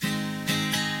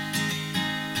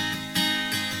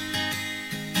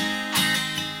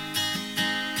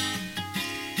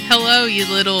Hello, you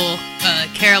little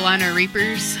Carolina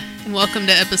Reapers, and welcome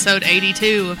to episode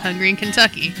 82 of Hungry in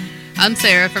Kentucky. I'm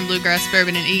Sarah from Bluegrass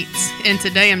Bourbon and Eats, and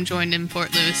today I'm joined in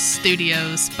Fort Lewis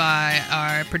studios by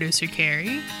our producer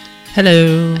Carrie.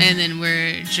 Hello. And then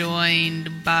we're joined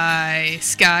by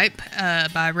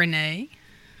Skype by Renee.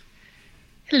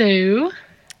 Hello.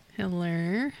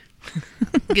 Hello.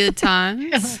 Good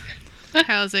times.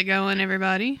 How's it going,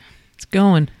 everybody? It's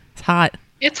going. It's hot.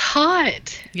 It's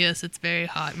hot. Yes, it's very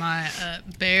hot. My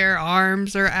bare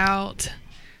arms are out.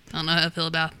 I don't know how I feel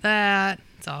about that.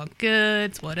 It's all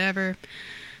good. It's whatever.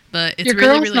 But it's Your really,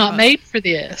 girl's really not hot. made for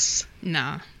this.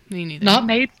 No, me neither. Not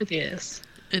made for this.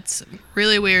 It's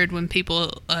really weird when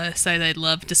people say they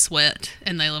love to sweat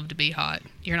and they love to be hot.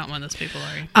 You're not one of those people,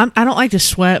 are you? I don't like to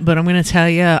sweat, but I'm going to tell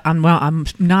you, I'm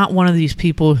not one of these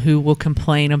people who will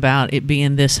complain about it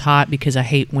being this hot because I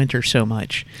hate winter so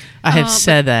much. I have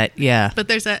said that, yeah. But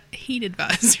there's a heat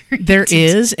advisory. There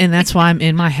is, and that's why I'm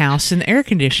in my house and the air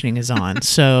conditioning is on.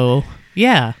 So,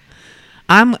 yeah.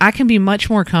 I can be much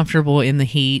more comfortable in the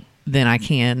heat than I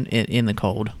can in the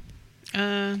cold.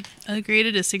 Agree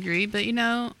to disagree, but you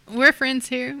know, we're friends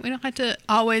here. We don't have to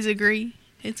always agree.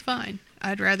 It's fine.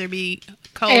 I'd rather be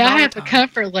cold Hey, all I the have a time.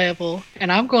 comfort level,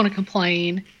 and I'm going to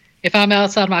complain if I'm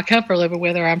outside my comfort level,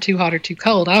 whether I'm too hot or too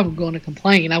cold. I'm going to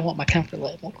complain. I want my comfort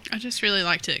level. I just really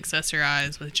like to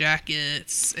accessorize with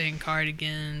jackets and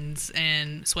cardigans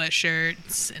and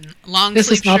sweatshirts and long This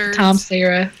sleeve is not shirts. the time,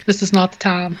 Sarah. This is not the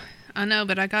time. I know,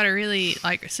 but I got a really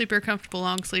super comfortable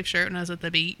long sleeve shirt when I was at the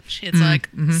beach.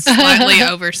 It's slightly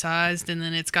oversized, and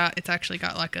then it's actually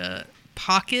got like a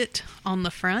pocket on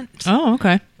the front Oh,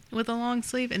 okay. with a long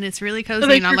sleeve, and it's really cozy. I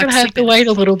think and I you're like going to to have sleep to in wait it.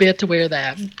 a little bit to wear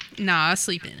that. Nah, I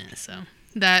sleep in it. So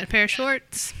that pair of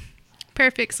shorts,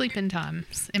 perfect sleeping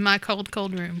times in my cold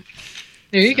room.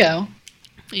 There you go.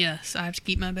 Yes, I have to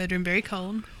keep my bedroom very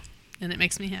cold, and it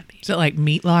makes me happy. Is it like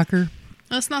meat locker?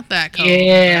 Well, it's not that cold.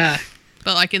 Yeah.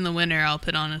 But like in the winter, I'll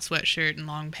put on a sweatshirt and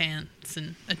long pants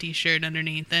and a t-shirt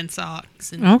underneath and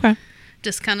socks and Okay.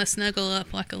 just kind of snuggle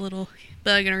up like a little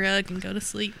bug in a rug and go to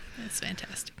sleep. It's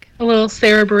fantastic. A little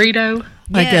Sarah burrito.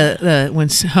 Like Yeah. when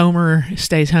Homer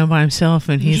stays home by himself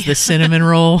and he's the cinnamon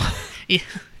roll. Yeah.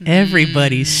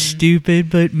 Everybody's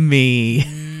stupid but me.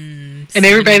 And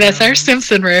everybody, that's our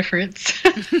Simpson reference.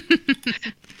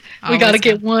 We got to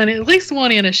get one, at least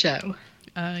one in a show.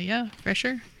 Yeah, for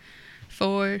sure.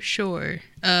 For sure.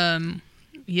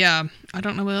 Yeah, I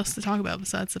don't know what else to talk about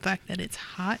besides the fact that it's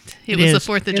hot. It was is.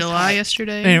 the 4th of It's July hot.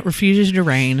 yesterday. And it refuses to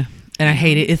rain. And I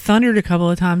hate it. It thundered a couple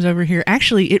of times over here.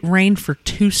 Actually, it rained for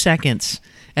 2 seconds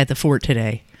at the fort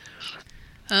today.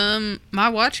 My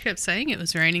watch kept saying it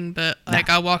was raining, but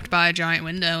I walked by a giant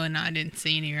window and I didn't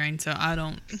see any rain, so I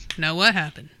don't know what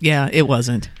happened. Yeah, it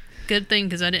wasn't. Good thing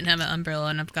because I didn't have an umbrella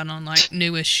and I've got on like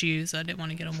newest shoes. I didn't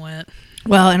want to get them wet.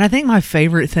 Well, and I think my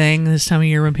favorite thing this time of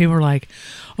year when people are like,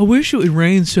 I wish it would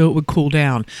rain so it would cool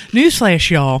down. Newsflash,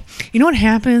 y'all. You know what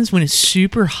happens when it's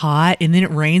super hot and then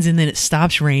it rains and then it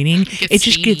stops raining? gets It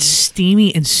just gets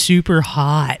steamy and super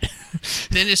hot.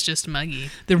 Then it's just muggy.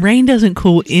 The rain doesn't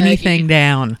cool Saggy. anything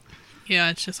down. Yeah,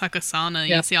 it's just like a sauna.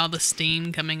 You Yeah. see all the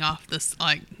steam coming off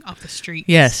off the streets.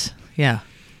 Yes. Yeah.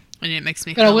 And it makes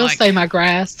me But I feel will like, say my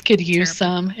grass could use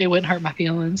terrible. some. It wouldn't hurt my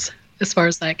feelings as far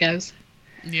as that goes.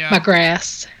 My yeah,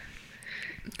 grass.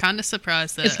 kind of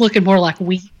surprised It's that looking more like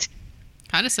wheat.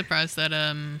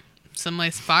 some of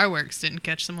these fireworks didn't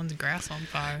catch someone's grass on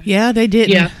fire. Yeah, they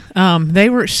didn't. Yeah.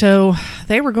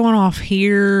 They were going off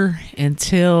here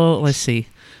until, let's see.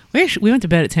 We went to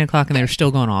bed at 10 o'clock and they were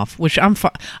still going off, which I'm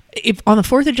fine. If on the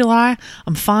 4th of July,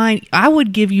 I'm fine. I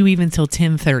would give you even till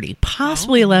 10:30,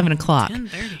 possibly 11 o'clock.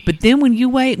 10:30. But then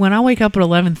when I wake up at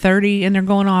 11:30 and they're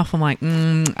going off, I'm like,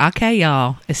 okay,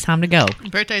 y'all, it's time to go.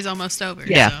 Birthday's almost over.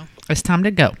 Yeah, So it's time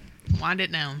to go. wind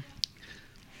it down.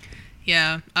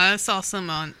 Yeah, I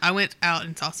went out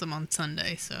and saw some on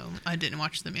Sunday, so I didn't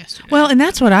watch them yesterday. Well, and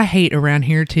that's what I hate around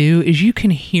here too, is you can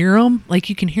hear them, like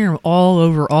you can hear them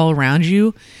all around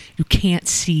you. You can't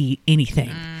see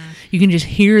anything. You can just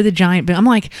hear the giant. I'm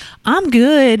like, I'm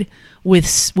good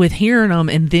with hearing them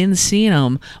and then seeing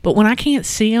them, but when I can't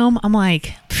see them, I'm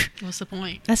like, What's the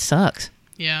point? that sucks.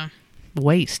 Yeah,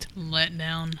 Waste. let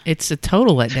down It's a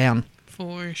total letdown.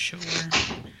 for sure.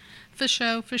 For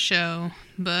show.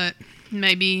 But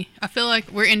maybe I feel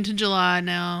like we're into July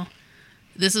now.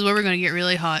 This is where we're going to get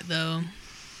really hot, though.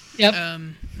 Yep.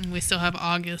 We still have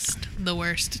August, the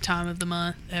worst time of the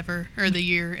month ever, or the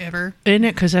year ever. Isn't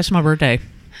it? Because that's my birthday.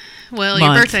 Well,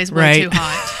 Month, your birthday's way right? too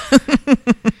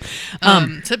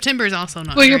hot. September is also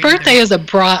not. Well, your great birthday either. is a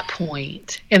bright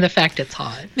point in the fact it's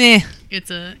hot. Eh. It's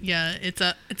a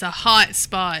hot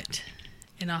spot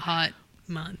in a hot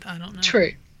month. I don't know.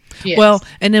 True. Yes. Well,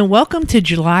 and then welcome to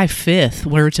July 5th,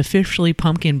 where it's officially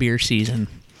pumpkin beer season.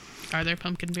 Are there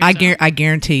pumpkin beers? I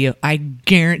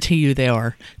guarantee you they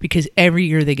are, because every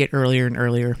year they get earlier and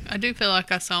earlier. I do feel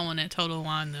like I saw one at Total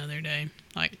Wine the other day,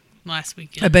 like last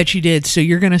weekend. I bet you did. So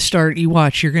you're going to start, you're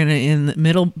going to, in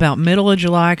the about middle of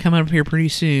July, coming up here pretty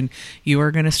soon, you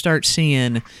are going to start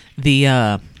seeing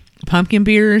the pumpkin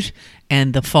beers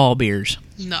and the fall beers.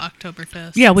 The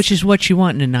Oktoberfest. Yeah, which is what you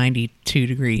want in a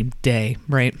 92-degree day,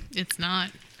 right? It's not.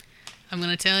 I'm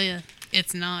going to tell you,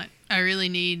 it's not. I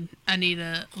need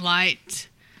a light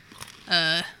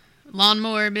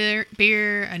lawnmower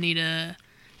beer. I need a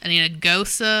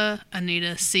Gosa. I need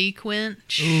a Sea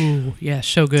Quench. Ooh, yeah,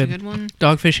 so good. It's a good one.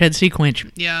 Dogfish Head Sea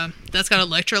Quench. Yeah, that's got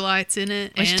electrolytes in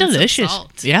it. It's and delicious. Some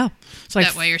salt. Yeah. It's like,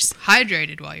 that way you're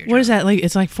hydrated while you're what is driving. that? Like,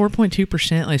 it's like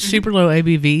 4.2%, like super low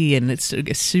ABV, and it's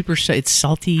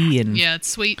salty and Yeah, it's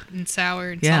sweet and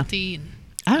sour and Yeah. salty. And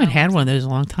I haven't had one of those in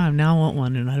a long time. Now I want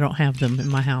one, and I don't have them in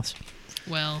my house.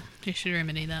 well, you should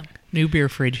remedy them. New beer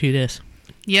fridge. Who this?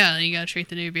 Yeah, you gotta treat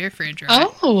the new beer fridge right.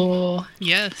 Oh.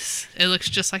 Yes, it looks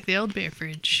just like the old beer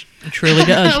fridge. It really I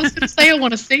does. was going to say I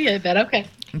want to see it, but okay.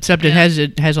 Except it has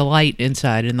a light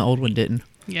inside, and the old one didn't.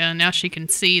 Yeah, now she can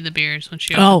see the beers when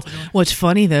she Oh, opens the door. what's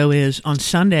funny though is on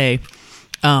Sunday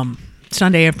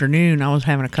afternoon, I was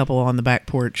having a couple on the back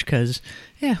porch because,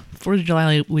 4th of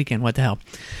July weekend, what the hell?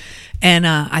 And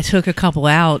I took a couple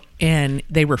out, and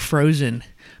they were frozen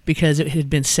because it had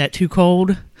been set too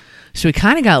cold. So we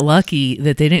kind of got lucky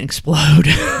that they didn't explode.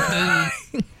 That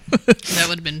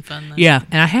would have been fun, though. Yeah,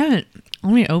 and I haven't.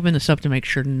 Let me open this up to make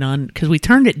sure none, because we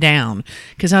turned it down.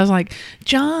 Because I was like,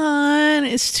 John,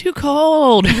 it's too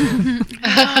cold.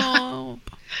 No.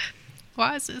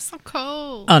 Why is it so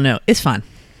cold? Oh, no, it's fine.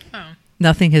 Oh,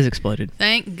 Nothing has exploded.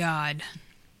 thank God.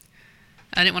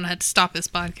 I didn't want to have to stop this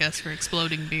podcast for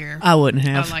exploding beer. I wouldn't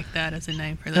have. I like that as a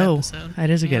name for the episode. that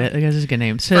is a good. That is a good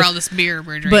name. So, For all this beer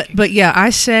we're drinking. but yeah, I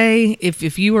say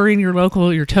if you are in your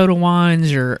Total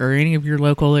Wines or any of your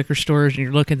local liquor stores and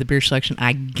you're looking at the beer selection,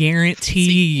 I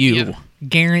guarantee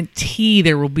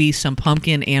there will be some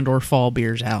pumpkin and or fall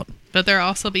beers out. But there'll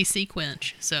also be Sea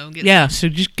Quench, so get Yeah, so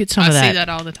just get some I of that. see that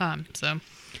all the time. So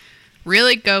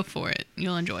really go for it.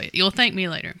 You'll enjoy it. You'll thank me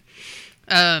later.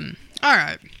 All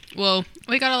right. Well,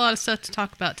 we got a lot of stuff to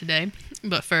talk about today.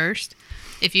 But first,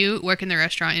 if you work in the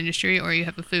restaurant industry or you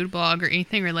have a food blog or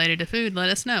anything related to food, let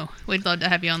us know. We'd love to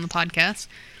have you on the podcast.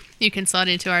 You can slide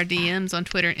into our DMs on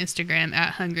Twitter and Instagram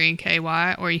at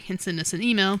HungryandKY, or you can send us an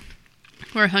email.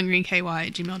 We're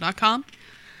hungryandky@gmail.com.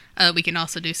 We can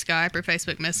also do Skype or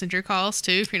Facebook Messenger calls,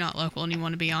 too, if you're not local and you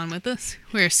want to be on with us.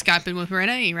 We're Skyping with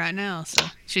Renee right now, so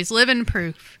she's living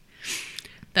proof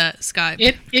that Skype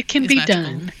It can is be magical.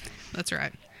 done. That's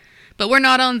right. But we're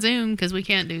not on Zoom because we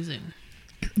can't do Zoom.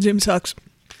 Zoom sucks.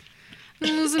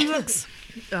 Zoom sucks.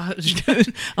 I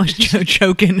was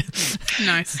choking.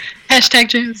 Nice. Hashtag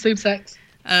Zoom sucks.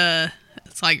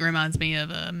 It's like reminds me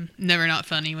of Never Not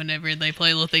Funny whenever they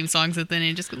play little theme songs at the end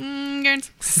and just go, Garen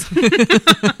sucks.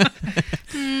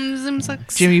 Zoom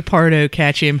sucks. Jimmy Pardo,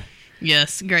 catch him.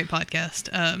 Yes, great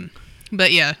podcast.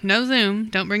 But yeah, no Zoom.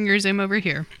 Don't bring your Zoom over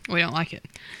here. We don't like it.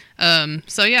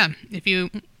 So yeah, if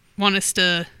you want us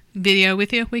to video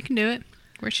with you, we can do it.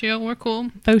 We're chill. We're cool.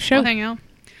 Faux show. We'll hang out.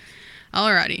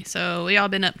 Alrighty. So what y'all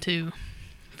been up to,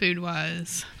 food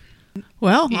wise?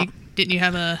 Well, Didn't you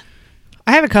have a?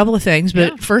 I have a couple of things,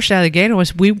 but Yeah. first out of the gate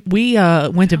was we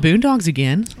went to Boondogs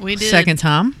again. We did. Second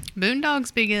time.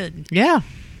 Boondogs be good. Yeah.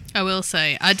 I will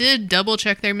say I did double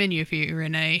check their menu for you,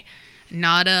 Renee.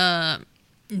 Not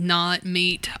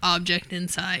meat object in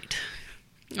sight.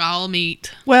 All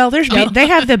meat. Well, there's they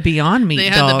have the Beyond Meat. They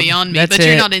have dog. the Beyond Meat, That's but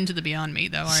you're it. not into the Beyond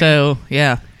Meat though, are you? So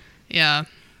yeah. Yeah.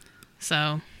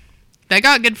 So they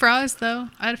got good fries though.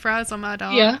 I had fries on my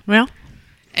dog. Yeah. Well,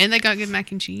 And they got good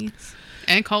mac and cheese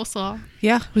and coleslaw.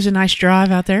 yeah, it was a nice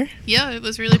drive out there. Yeah, it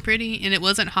was really pretty and it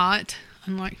wasn't hot,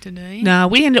 unlike today. No,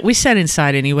 we sat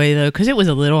inside anyway though because it was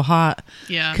a little hot.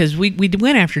 Yeah. Because we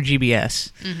went after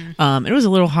GBS. Mm-hmm. It was a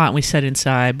little hot and we sat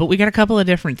inside, but we got a couple of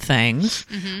different things.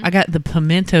 Mm-hmm. I got the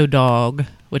pimento dog,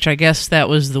 which I guess that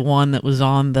was the one that was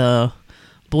on the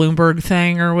Bloomberg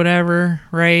thing or whatever,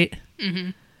 right?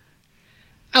 Mm-hmm.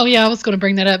 Oh yeah, I was going to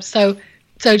bring that up. So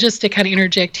just to kind of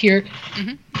interject here,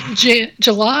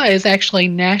 July is actually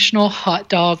National Hot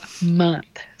Dog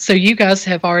Month. So you guys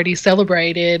have already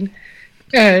celebrated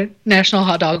National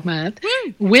Hot Dog Month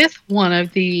with one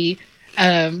of the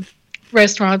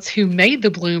restaurants who made the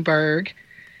Bloomberg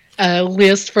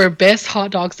list for best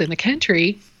hot dogs in the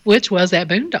country, which was at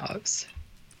Boondogs.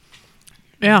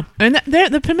 Yeah, and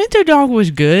the pimento dog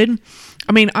was good.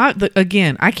 I mean,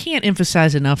 again, I can't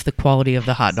emphasize enough the quality of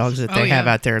the hot dogs that they have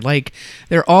out there. Like,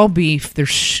 they're all beef. They're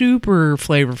super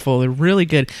flavorful. They're really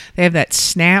good. They have that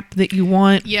snap that you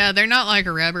want. Yeah, they're not like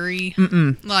a rubbery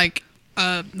like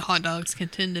hot dogs can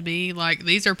tend to be. Like,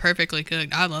 these are perfectly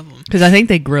cooked. I love them. Because I think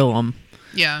they grill them.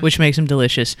 Yeah. Which makes them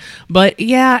delicious. But,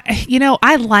 yeah,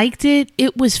 I liked it.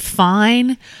 It was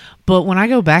fine. But when I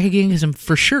go back again, because I'm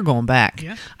for sure going back,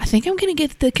 I think I'm going to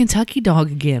get the Kentucky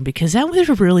dog again because that was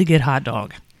a really good hot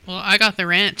dog. Well, I got the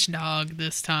ranch dog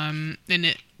this time, and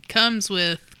it comes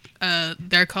with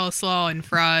their coleslaw and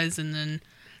fries and then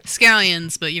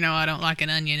scallions. But, I don't like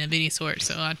an onion of any sort,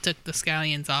 so I took the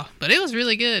scallions off. But it was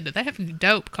really good. They have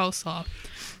dope coleslaw,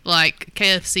 like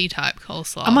KFC type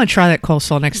coleslaw. I'm going to try that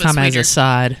coleslaw next time as a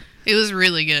side. It was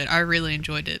really good. I really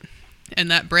enjoyed it. And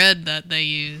that bread that they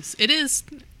use, it is...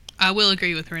 I will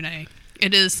agree with Renee.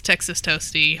 It is Texas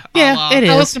toasty. Yeah, it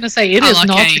is. I was going to say, it is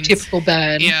not Cane's. your typical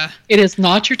bun. Yeah. It is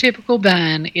not your typical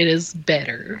bun. It is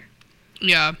better.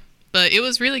 Yeah, but it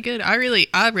was really good. I really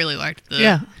liked the...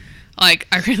 Yeah. Like,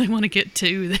 I really want to get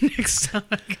two the next time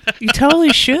I go. You totally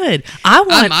should. I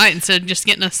might, instead of just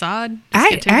getting a side.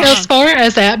 As far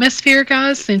as atmosphere,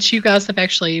 guys, since you guys have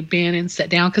actually been and sat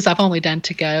down, because I've only done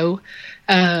to go,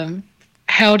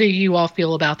 how do you all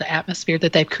feel about the atmosphere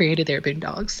that they've created there at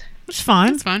Boondoggs? It's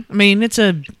fine. It's fine. I mean, it's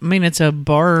a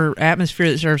bar atmosphere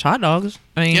that serves hot dogs.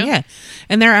 I mean, yeah.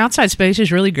 And their outside space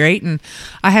is really great. And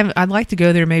I'd like to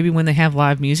go there maybe when they have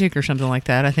live music or something like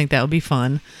that. I think that would be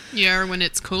fun. Yeah, or when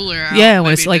it's cooler out. Yeah,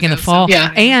 when it's like in the fall.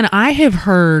 Yeah. And I have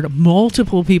heard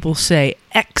multiple people say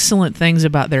excellent things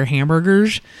about their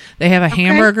hamburgers. They have a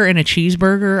hamburger and a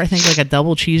cheeseburger. I think like a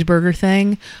double cheeseburger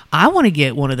thing. I want to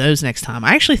get one of those next time.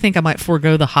 I actually think I might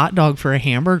forego the hot dog for a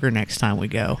hamburger next time we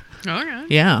go. Okay.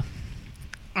 Yeah.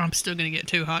 I'm still going to get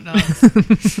 2 hot dogs.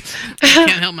 I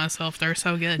can't help myself. They're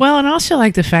so good. Well, and also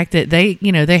like the fact that they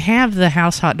have the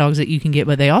house hot dogs that you can get,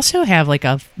 but they also have like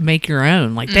a make your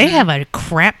own. Like they have a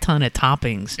crap ton of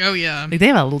toppings. Oh, yeah. Like they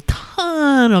have a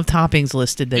ton of toppings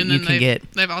listed that you can get.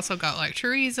 They've also got like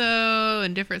chorizo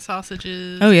and different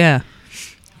sausages. Oh, yeah.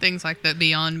 Things like that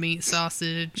Beyond Meat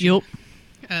sausage. Yep.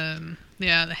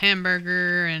 Yeah, the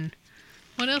hamburger and...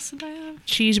 What else did they have?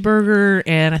 Cheeseburger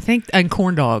and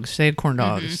corn dogs. They had corn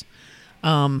dogs.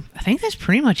 I think that's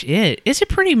pretty much it. It's a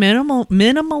pretty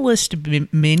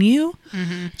minimalist menu.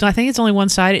 So I think it's only one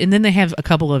side, and then they have a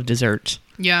couple of desserts.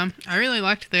 Yeah, I really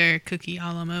liked their cookie a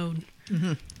la mode.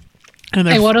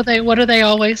 Hey, what do they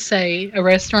always say? A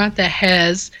restaurant that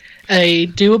has a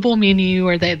doable menu,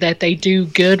 or that they do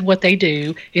good what they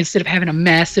do, instead of having a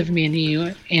massive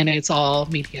menu and it's all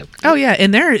mediocre. Oh yeah,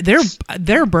 and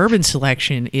their bourbon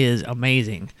selection is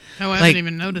amazing. Oh, I haven't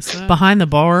even noticed that. Behind the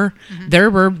bar,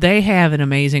 they have an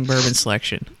amazing bourbon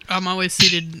selection. I'm always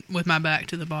seated with my back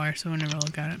to the bar, so I never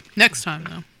look at it. Next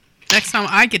time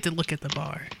I get to look at the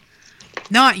bar,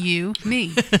 not you,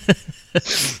 me.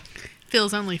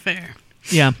 Feels only fair.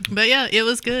 Yeah. But yeah, it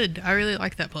was good. I really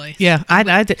like that place. Yeah,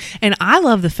 and I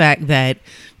love the fact that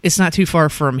it's not too far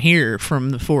from here,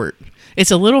 from the fort. It's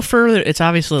a little further. It's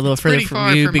obviously a little further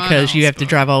from you because you have to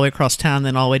drive all the way across town,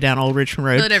 then all the way down Old Richmond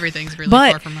Road. But everything's really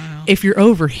far from my house. If you're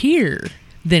over here,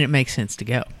 then it makes sense to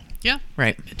go. Yeah.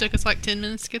 Right. It took us like 10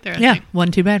 minutes to get there, I think.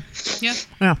 Wasn't too bad. Yeah.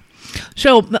 Yeah.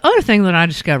 So the other thing that I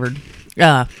discovered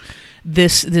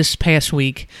this past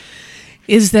week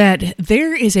is that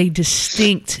there is a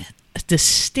distinct,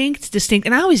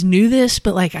 and I always knew this,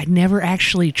 but like I never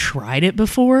actually tried it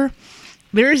before.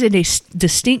 There is a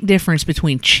distinct difference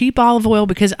between cheap olive oil,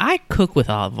 because I cook with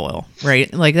olive oil,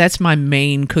 right? Like that's my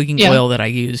main cooking oil that I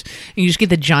use. And you just get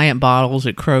the giant bottles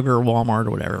at Kroger or Walmart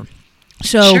or whatever.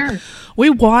 So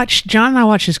John and I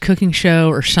watched this cooking show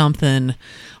or something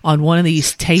on one of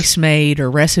these Tastemade or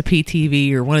Recipe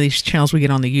TV or one of these channels we get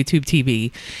on the YouTube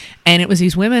TV. And it was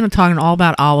these women talking all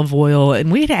about olive oil.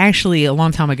 And we had actually, a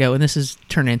long time ago, and this has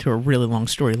turned into a really long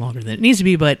story, longer than it needs to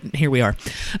be, but here we are.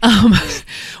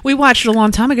 We watched it a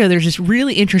long time ago. There's this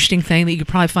really interesting thing that you could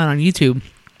probably find on YouTube.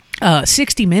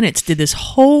 60 Minutes did this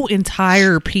whole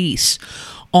entire piece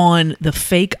on the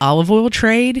fake olive oil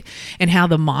trade and how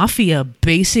the mafia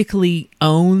basically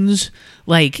owns,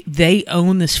 like they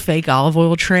own this fake olive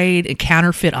oil trade and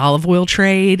counterfeit olive oil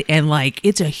trade, and like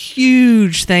it's a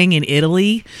huge thing in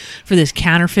Italy for this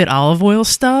counterfeit olive oil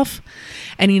stuff.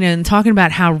 And and talking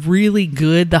about how really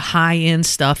good the high-end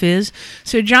stuff is.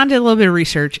 So John did a little bit of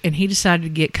research and he decided to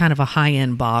get kind of a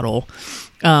high-end bottle.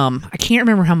 I can't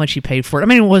remember how much he paid for it. I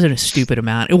mean, it wasn't a stupid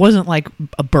amount. It wasn't like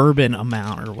a bourbon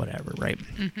amount or whatever, right?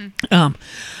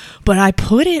 But I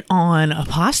put it on a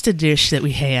pasta dish that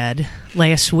we had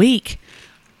last week.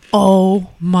 Oh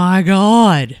my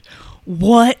God.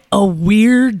 what a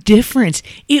weird difference.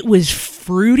 It was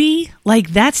fruity.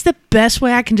 Like, that's the best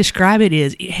way I can describe it.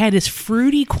 Is it had this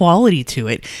fruity quality to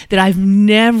it that I've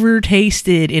never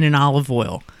tasted in an olive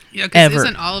oil. Yeah, because ever.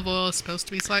 isn't olive oil supposed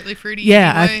to be slightly fruity?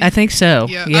 Yeah, anyway? I think so.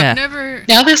 Yeah, Yeah. I've never.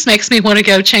 Now this makes me want to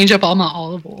go change up all my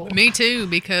olive oil. Me too,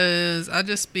 because I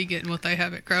just be getting what they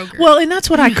have at Kroger. Well, and that's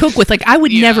what I cook with. Like, I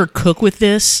would Yeah. never cook with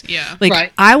this. Yeah. Like,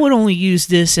 Right. I would only use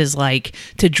this as, like,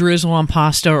 to drizzle on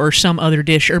pasta or some other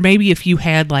dish. Or maybe if you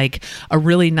had, like, a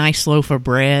really nice loaf of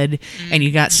bread and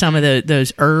you got some of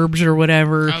those herbs or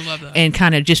whatever. I love that. And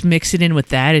kind of just mix it in with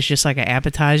that as just like an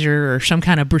appetizer or some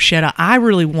kind of bruschetta. I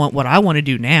really want what I want to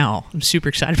do now. I'm super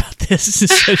excited about this. This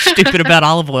is so stupid about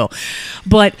olive oil.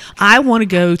 But I want to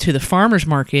go to the farmer's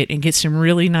market and get some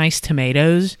really nice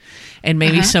tomatoes and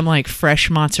maybe some like fresh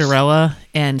mozzarella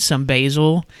and some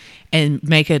basil and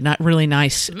make a not really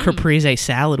nice caprese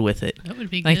salad with it. That would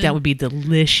be like good. that would be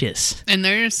delicious. And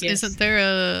Yes. isn't there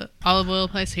a olive oil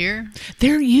place here?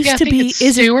 There used Yeah, I to think be. it's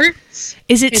Is Stewart's.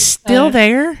 it It's, still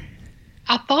there?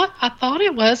 I thought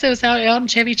it was. It was out in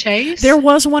Chevy Chase. There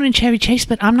was one in Chevy Chase,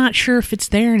 but I'm not sure if it's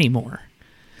there anymore.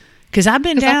 Because I've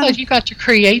been 'Cause I down. thought you got to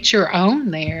create your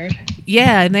own there.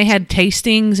 Yeah, and they had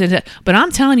tastings, but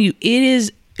I'm telling you,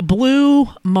 blew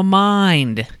my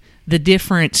mind the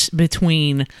difference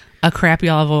between a crappy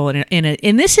olive oil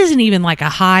and this isn't even like a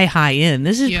high end.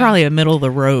 This is Yeah. probably a middle of the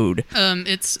road.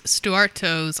 It's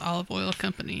Stuarto's olive oil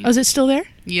company. Oh, is it still there?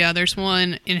 Yeah, there's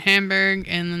one in Hamburg,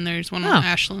 and then there's one Oh. on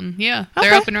Ashland. Yeah, they're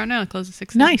Okay. open right now. It closes at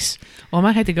 6. Nice. Well, I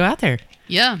might have to go out there.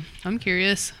 Yeah, I'm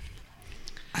curious.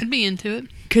 I'd be into it.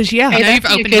 Because, yeah, Hey, now that'd you've be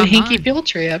a opened good my hinky mind. field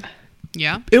trip.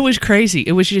 Yeah. it was crazy.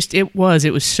 It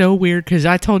was so weird because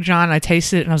I told John, I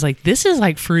tasted it and I was like, this is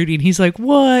like fruity. And he's like,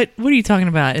 what are you talking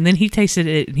about? And then he tasted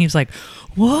it and he was like,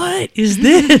 what is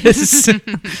this?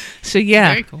 So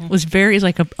yeah, Very cool. it was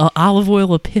like a olive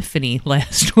oil epiphany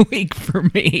last week for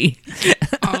me.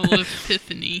 Olive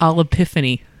Epiphany. Olive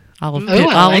epiphany. Olive, Ooh, I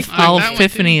like olive, that. olive That one,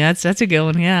 epiphany. That's a good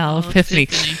one. Yeah, olive epiphany.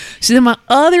 Epiphany. So then my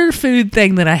other food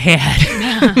thing that I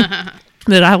had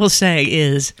that I will say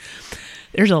is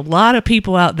there's a lot of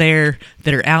people out there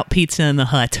that are out pizza in the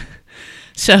hut.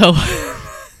 So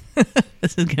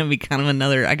this is going to be kind of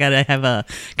I got to have a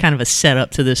kind of a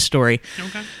setup to this story.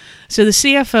 Okay. So the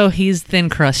CFO, he's thin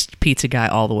crust pizza guy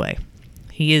all the way.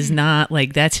 He is not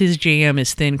like that's his jam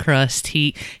is thin crust.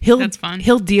 He'll That's fine.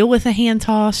 He'll deal with a hand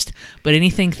tossed, but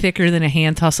anything thicker than a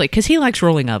hand tossed, like because he likes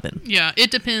rolling oven. Yeah, it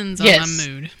depends on Yes. my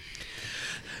mood.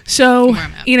 So Where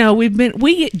I'm at.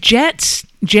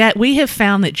 we have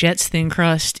found that Jet's thin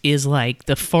crust is like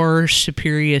the far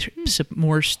superior,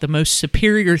 the most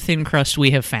superior thin crust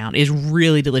we have found. Is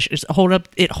really delicious.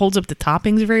 It holds up the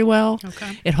toppings very well.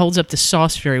 Okay. It holds up the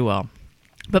sauce very well.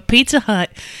 But Pizza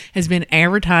Hut has been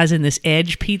advertising this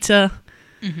Edge pizza,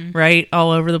 right,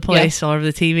 all over the place, all over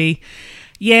the TV.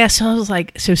 Yeah, so I was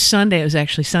like, Sunday, it was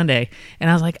actually Sunday, and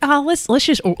I was like, oh, let's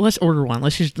order one.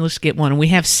 Let's get one. And we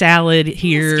have salad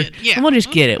here, and we'll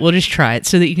just get it. We'll just try it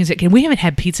so that you can say, we haven't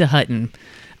had Pizza Hut in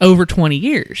over 20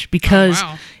 years because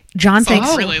wow. John It's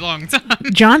thinks a really long time.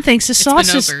 John thinks the sauce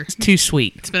been is over. too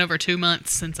sweet. It's been over 2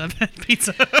 months since I've had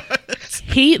pizza.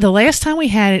 The last time we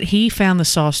had it, he found the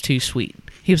sauce too sweet.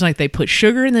 He was like, they put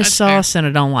sugar in this That's sauce and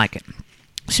I don't like it.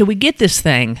 So we get this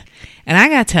thing, and I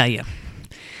gotta tell you,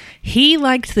 he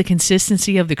liked the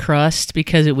consistency of the crust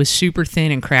because it was super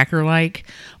thin and cracker-like.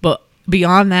 But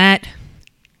beyond that,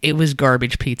 it was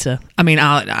garbage pizza. I mean,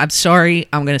 I'm sorry,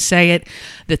 I'm gonna say it.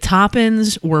 The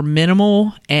toppings were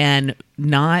minimal and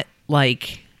not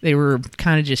like they were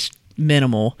kind of just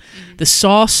minimal. The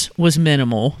sauce was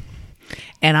minimal,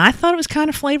 and I thought it was kind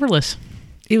of flavorless.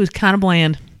 It was kind of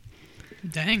bland.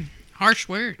 Dang. Harsh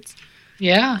words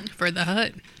Yeah. for the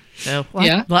Hut. So,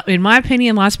 Yeah. in my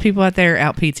opinion, lots of people out there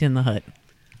out pizza in the Hut.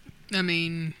 I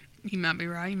mean, you might be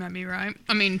right. You might be right.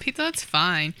 I mean, Pizza Hut's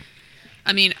fine.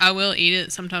 I mean, I will eat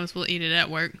it. Sometimes we'll eat it at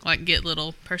work, like get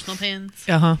little personal pans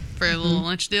Uh huh. for a little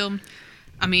lunch deal.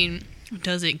 I mean,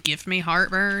 does it give me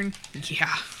heartburn?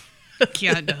 Yeah.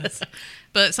 Yeah, it does.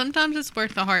 But sometimes it's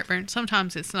worth the heartburn.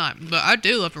 Sometimes it's not. But I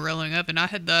do love a rolling oven. I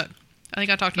had that. I think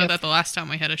I talked about that the last time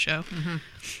we had a show.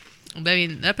 I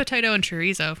mean, that potato and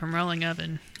chorizo from Rolling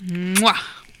Oven. Mwah!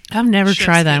 I've never Chef's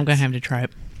tried that. I'm kiss. going to have to try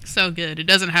it. So good. It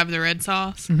doesn't have the red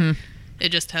sauce. Mhm. It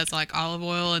just has like olive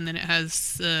oil, and then it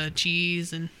has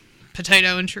cheese and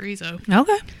potato and chorizo.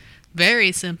 Okay.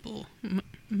 Very simple.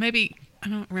 Maybe I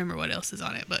don't remember what else is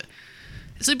on it, but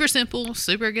super simple,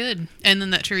 super good. And then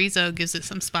that chorizo gives it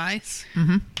some spice.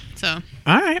 Mm-hmm. So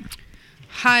All right.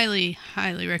 highly,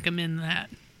 highly recommend that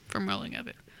from Rolling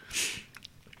Oven.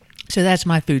 So that's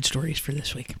my food stories for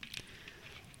this week.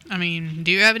 I mean,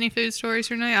 do you have any food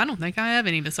stories, Renee? I don't think I have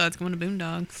any besides going to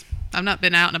Boondocks. I've not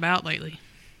been out and about lately.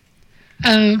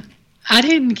 I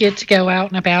didn't get to go out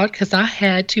and about because I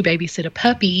had to babysit a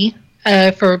puppy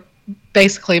for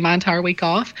basically my entire week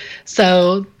off.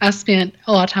 So I spent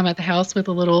a lot of time at the house with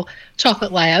a little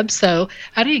chocolate lab. So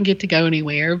I didn't get to go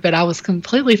anywhere, but I was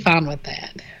completely fine with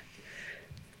that.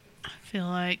 I feel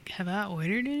like, have I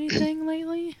ordered anything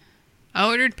lately? I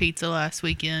ordered pizza last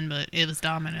weekend, but it was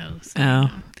Domino's. So, Oh,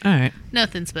 all right.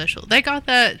 nothing special. They got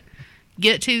that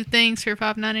get two things for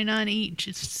 $5.99 each.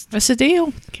 It's just, That's a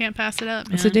deal. can't pass it up,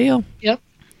 man. That's a deal. Yep.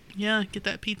 Yeah, get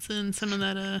that pizza and some of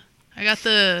that. I got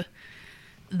the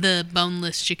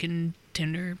boneless chicken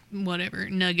tender, whatever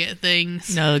nugget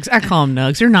things. Nugs. I call them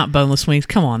nugs. They're not boneless wings.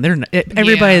 Come on. They're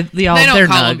everybody. Yeah. They don't they're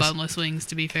call them nugs. boneless wings.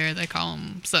 To be fair, they call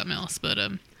them something else. But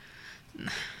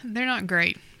they're not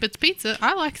great. But it's pizza.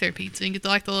 I like their pizza. You get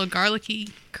like the little garlicky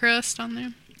crust on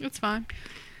there. It's fine.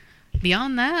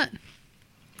 Beyond that,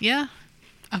 yeah,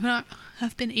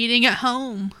 I've been eating at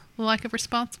home like a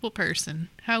responsible person.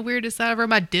 How weird is that? I've run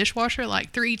my dishwasher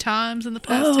like 3 times in the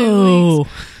past 2 Oh,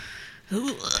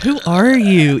 weeks. who are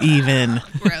you even?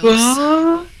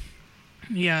 Gross.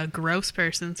 Yeah, gross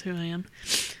person's who I am.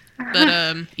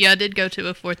 But yeah, I did go to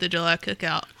a 4th of July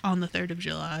cookout on the 3rd of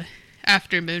July.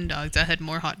 After Moondogs, I had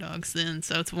more hot dogs then,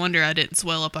 so it's a wonder I didn't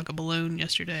swell up like a balloon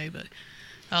yesterday, but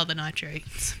all the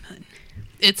nitrates. But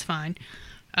it's fine.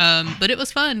 But it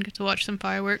was fun. Got to watch some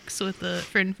fireworks with a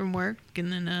friend from work,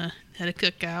 and then had a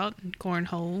cookout and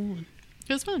cornhole. And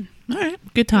it was fun. All right.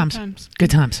 Good times.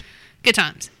 Good Good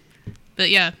times. But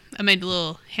yeah, I made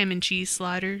little ham and cheese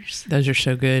sliders. Those are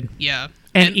so good. Yeah.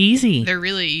 And easy. They're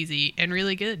really easy and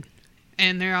really good.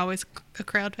 And they're always a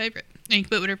crowd favorite. And you can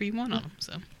put whatever you want on them,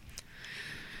 so.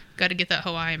 Got to get that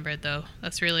Hawaiian bread, though.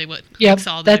 That's really what makes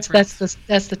all the difference.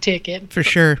 That's the ticket. For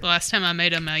sure. The last time I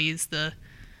made them, I used the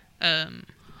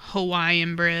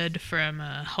Hawaiian bread from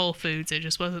Whole Foods. It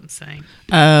just wasn't the same.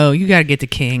 Oh, you got to get the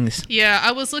Kings. Yeah,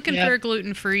 I was looking for a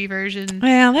gluten-free version.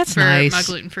 Well, that's for nice. my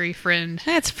gluten-free friend.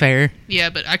 That's fair. Yeah,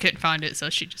 but I couldn't find it,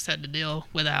 so she just had to deal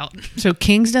without. So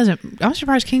Kings doesn't... I'm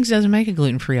surprised Kings doesn't make a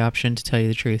gluten-free option, to tell you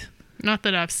the truth. Not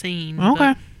that I've seen. Okay.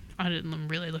 But I didn't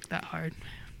really look that hard.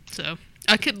 So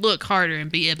I could look harder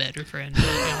and be a better friend, but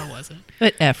I wasn't.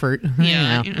 But effort.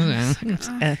 Yeah, You know.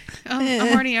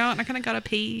 I'm already out and I kind of got to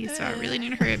pee, so I really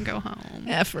need to hurry up and go home.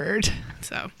 Effort.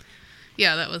 So,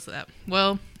 yeah, that was that.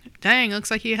 Well, dang,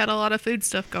 looks like you had a lot of food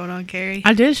stuff going on, Carrie.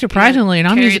 I did, surprisingly, and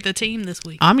carried the team this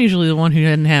week. I'm usually the one who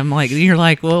doesn't have, like, you're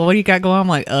like, well, what do you got going on? I'm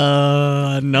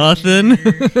like, nothing.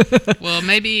 Well,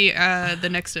 maybe the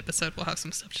next episode we'll have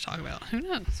some stuff to talk about. Who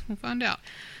knows? We'll find out.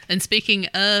 And speaking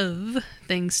of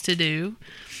things to do,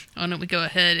 why don't we go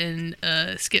ahead and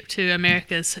skip to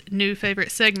America's new favorite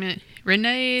segment,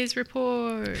 Renee's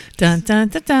Report. Dun dun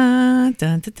dun dun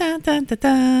dun dun dun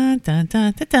dun dun dun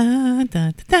dun dun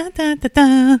dun dun dun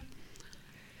dun.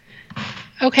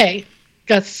 Okay,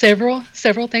 got several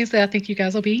things that I think you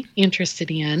guys will be interested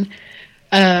in.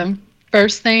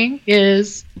 First thing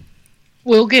is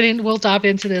we'll dive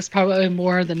into this probably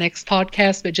more in the next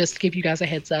podcast, but just to give you guys a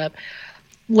heads up,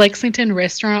 Lexington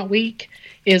Restaurant Week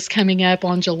is coming up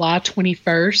on July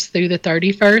 21st through the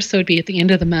 31st, so it'd be at the end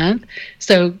of the month.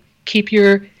 So keep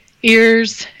your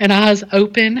ears and eyes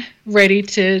open, ready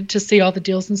to see all the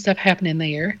deals and stuff happening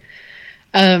there.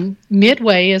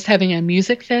 Midway is having a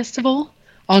music festival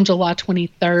on July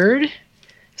 23rd,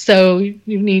 so you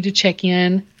need to check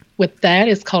in with that.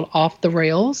 It's called Off the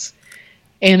Rails,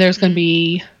 and there's going to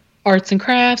be arts and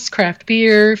crafts, craft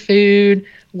beer, food,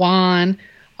 wine,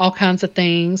 all kinds of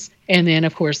things, and then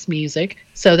of course music.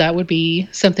 So that would be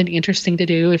something interesting to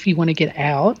do if you want to get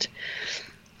out.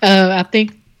 I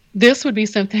think this would be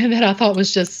something that I thought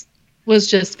was just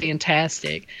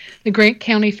fantastic. The Grant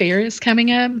County Fair is coming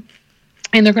up,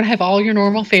 and they're going to have all your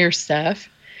normal fair stuff.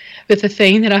 But the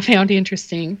thing that I found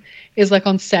interesting is, like,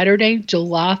 on Saturday,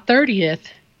 July 30th,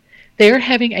 they're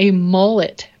having a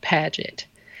mullet pageant.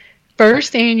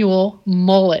 First annual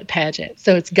mullet pageant.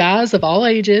 So it's guys of all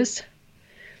ages.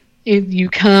 You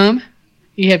come,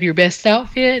 you have your best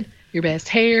outfit, your best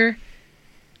hair,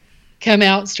 come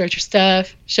out, stretch your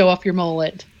stuff, show off your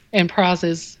mullet, and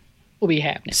prizes will be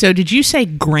happening. So did you say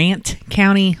Grant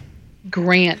County?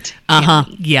 Grant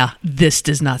County. Yeah, this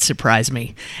does not surprise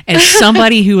me. As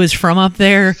somebody who is from up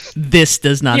there, this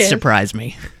does not surprise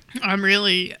me. I'm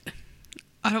really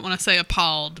I don't want to say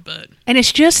appalled, but And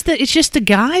it's just the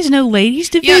guys, no ladies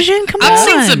division. Come on, I've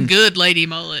seen some good lady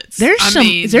mullets. There's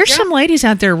some ladies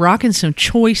out there rocking some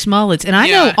choice mullets, and I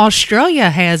know Australia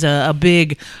has a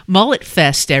big mullet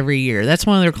fest every year. That's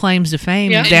one of their claims to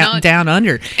fame down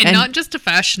under, and not just a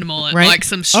fashion mullet, right? like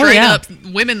some straight up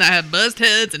women that have buzzed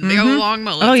heads and big old long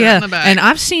mullets. Oh yeah, in the back. and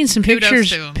I've seen some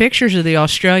pictures of the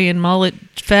Australian mullet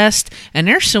fest, and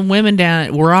there's some women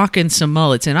down rocking some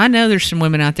mullets, and I know there's some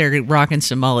women out there rocking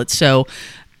some mullets. So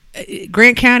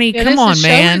Grant County, come on,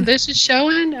 man. This is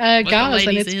showing, guys,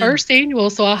 and it's first annual,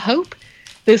 so I hope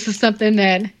this is something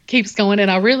that keeps going,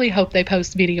 and I really hope they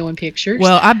post video and pictures.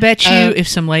 Well, I bet you if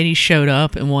some ladies showed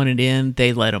up and wanted in,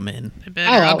 they let them in.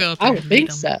 I'll go up there I would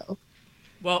think so.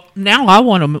 Well, now I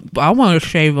want to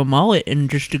shave a mullet and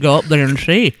just to go up there and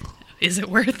see. Is it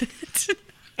worth it?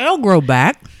 It'll grow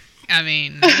back. I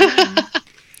mean,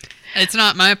 it's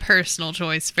not my personal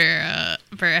choice for a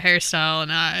hairstyle,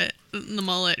 and the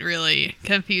mullet really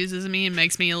confuses me and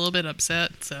makes me a little bit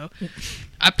upset. So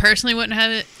I personally wouldn't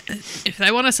have it. If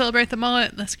they want to celebrate the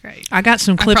mullet, that's great. I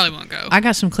probably won't go. I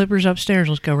got some clippers upstairs.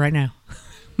 Let's go right now.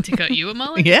 To cut you a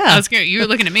mullet? Yeah. You were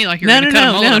looking at me like you were going to cut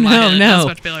a mullet on my head. I was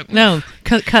about to be like, no,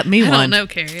 cut me one. I don't know,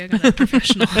 Carrie. I got a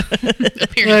professional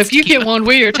appearance. Well, if you get one,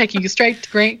 we are taking you straight to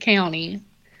Grant County.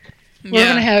 We're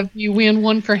going to have you win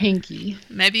one for Hinky.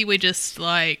 Maybe we just,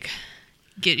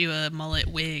 get you a mullet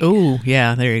wig. Ooh,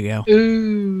 yeah, there you go.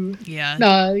 Ooh. Yeah.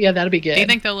 No, yeah, that'll be good. Do you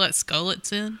think they'll let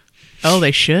skullets in? Oh,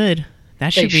 they should.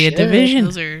 That should be a division.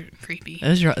 Those are creepy.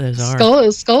 Those are.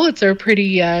 Skullets are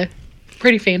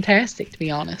pretty fantastic, to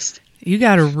be honest. You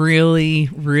got to really,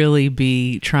 really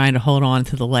be trying to hold on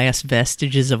to the last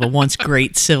vestiges of a once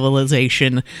great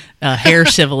civilization, hair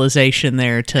civilization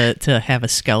there to have a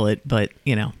skullet, but,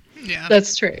 Yeah.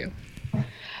 That's true.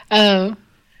 I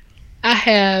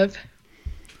have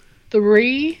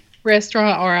 3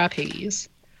 restaurant RIPs,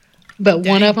 but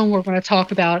one of them we're going to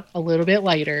talk about a little bit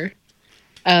later.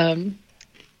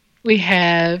 We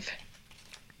have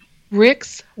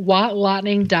Rick's White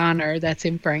Lightning Diner that's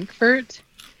in Frankfort.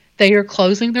 They are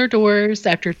closing their doors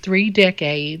after 3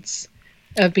 decades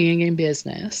of being in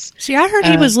business. See, I heard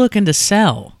he was looking to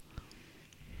sell.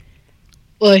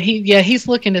 Well, he's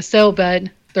looking to sell, but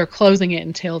they're closing it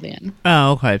until then.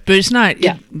 Oh, okay. But it's not...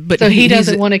 Yeah. But so he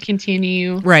doesn't want to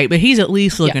continue. Right, but he's at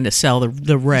least looking to sell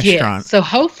the restaurant. Yeah, so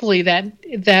hopefully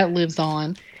that lives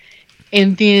on.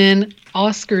 And then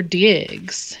Oscar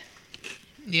Diggs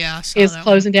is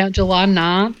closing down. July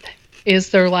 9th is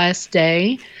their last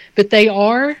day. But they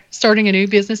are starting a new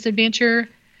business adventure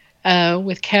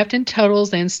with Captain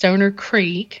Tuttle's and Stoner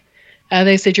Creek.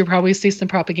 They said you'll probably see some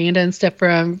propaganda and stuff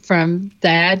from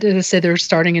that. They said they're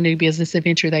starting a new business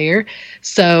adventure there.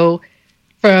 So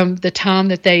from the time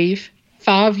that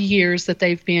 5 years that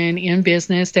they've been in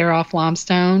business, they're off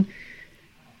Limestone.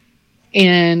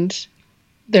 And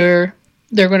they're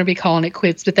going to be calling it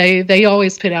quits. But they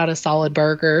always put out a solid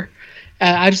burger.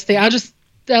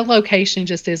 That location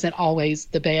just isn't always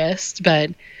the best,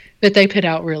 but they put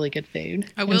out really good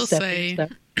food. I will say,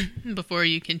 before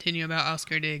you continue about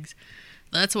Oscar Diggs,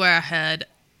 that's where I had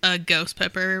a ghost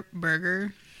pepper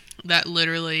burger that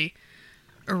literally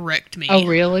wrecked me. Oh,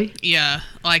 really? Yeah.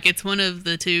 It's one of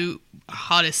the 2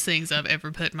 hottest things I've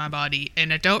ever put in my body.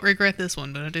 And I don't regret this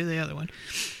one, but I do the other one.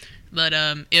 But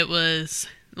it was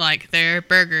their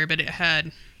burger, but it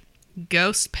had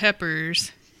ghost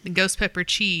peppers, the ghost pepper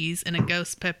cheese, and a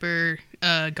ghost pepper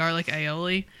garlic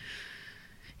aioli.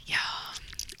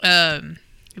 Yeah.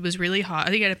 It was really hot.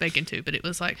 I think I had bacon too, but it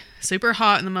was super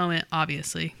hot in the moment,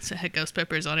 obviously. So it had ghost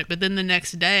peppers on it. But then the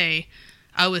next day,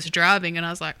 I was driving and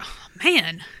I was like, oh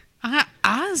man, my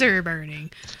eyes are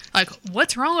burning.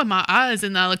 What's wrong with my eyes?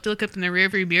 And I look up in the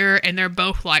rearview mirror and they're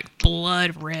both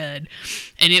blood red.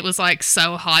 And it was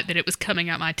so hot that it was coming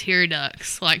out my tear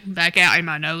ducts. Back out and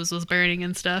my nose was burning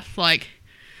and stuff.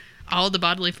 All the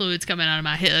bodily fluids coming out of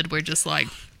my head were just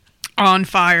on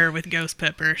fire with ghost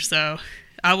pepper. So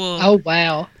I will. Oh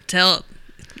wow!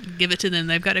 Give it to them.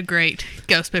 They've got a great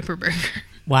ghost pepper burger.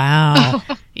 Wow.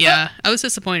 Yeah, I was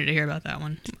disappointed to hear about that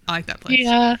one. I like that place.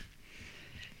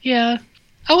 Yeah.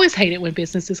 I always hate it when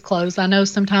businesses close. I know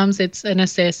sometimes it's a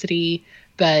necessity,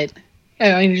 but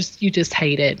you just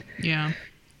hate it. Yeah.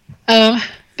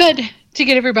 But to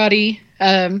get everybody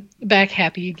back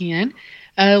happy again.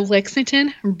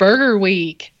 Lexington Burger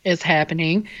Week is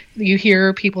happening. You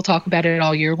hear people talk about it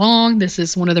all year long. This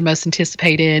is one of the most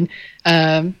anticipated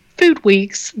food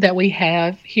weeks that we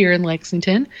have here in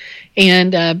Lexington.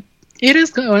 And it is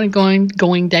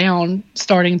going down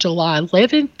starting July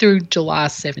 11th through July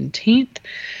 17th.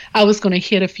 I was going to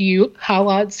hit a few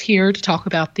highlights here to talk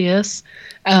about this.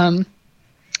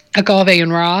 Agave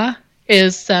and Rye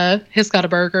has got a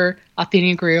burger.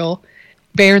 Athenian Grill.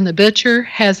 Bear and the Butcher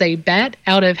has a Bat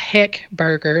Out of Heck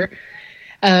burger.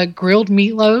 Grilled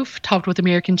meatloaf topped with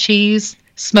American cheese,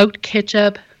 smoked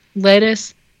ketchup,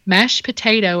 lettuce, mashed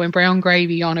potato, and brown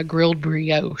gravy on a grilled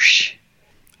brioche.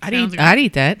 I'd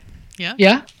eat that. Yeah.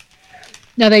 Yeah.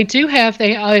 Now they do have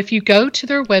if you go to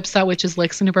their website, which is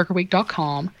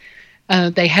lexingtonburgerweek.com,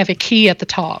 they have a key at the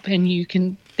top,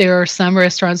 and there are some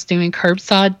restaurants doing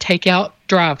curbside takeout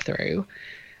drive-through,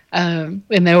 and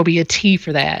there will be a T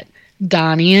for that.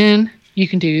 Dine in. You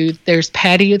can there's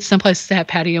patio. Some places have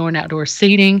patio and outdoor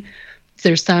seating.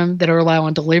 There's some that are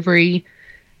allowing delivery.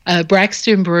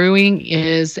 Braxton Brewing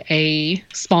is a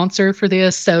sponsor for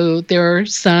this, so there are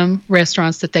some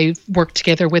restaurants that they've worked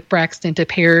together with Braxton to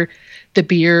pair the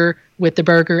beer with the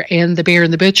burger, and the Bear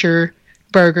and the Butcher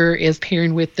burger is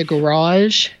pairing with the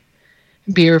Garage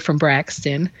beer from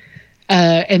Braxton.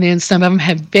 And then some of them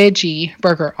have veggie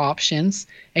burger options,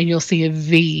 and you'll see a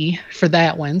V for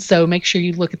that one. So make sure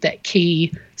you look at that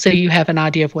key so you have an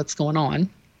idea of what's going on.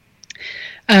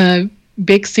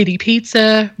 Big City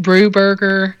Pizza, Brew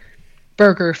Burger,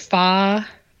 Burger Fi,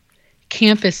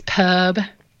 Campus Pub,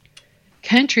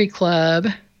 Country Club.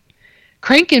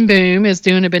 Crank and Boom is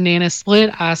doing a banana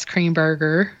split ice cream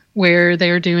burger where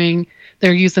they're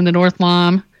using the North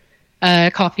Lime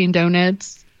coffee and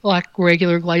donuts like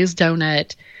regular glazed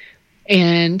donut,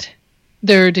 and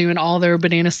they're doing all their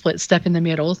banana split stuff in the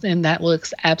middle, and that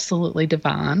looks absolutely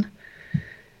divine.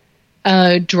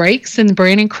 Drake's and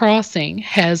Brandon Crossing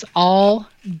has all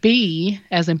B,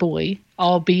 as in boy,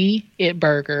 all B it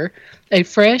burger, a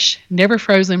fresh, never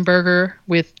frozen burger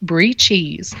with brie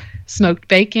cheese, smoked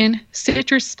bacon,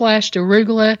 citrus splashed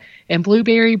arugula, and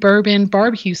blueberry bourbon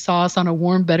barbecue sauce on a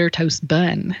warm butter toast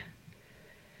bun.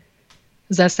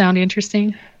 Does that sound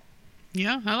interesting?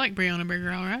 Yeah, I like brie on a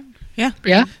burger, all right. Yeah.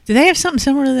 Yeah. Did they have something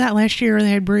similar to that last year where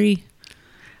they had brie?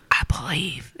 I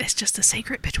believe it's just a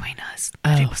secret between us.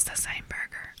 But it was the same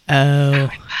burger. Oh.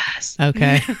 Yes.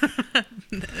 Okay.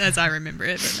 As I remember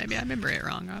it, but maybe I remember it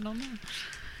wrong. I don't know.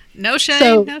 No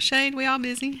shade, no shade. We all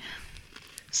busy.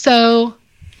 So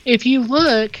if you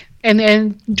look,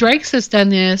 and Drake's has done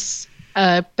this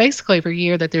basically every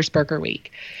year that there's Burger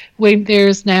Week.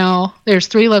 There's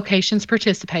 3 locations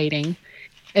participating,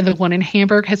 and the one in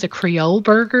Hamburg has a Creole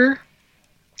burger,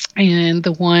 and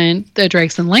the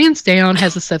Drake's in Lansdowne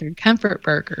has a Southern Comfort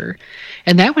burger,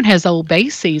 and that one has Old Bay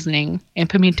seasoning and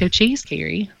pimento cheese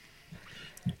curry.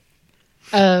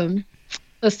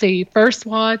 Let's see. First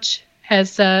Watch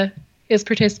is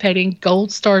participating.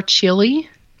 Gold Star Chili.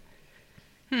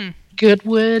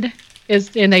 Goodwood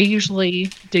and they usually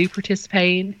do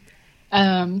participate.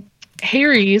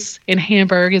 Harry's in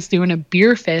Hamburg is doing a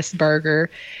Beer Fest burger,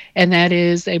 and that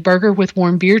is a burger with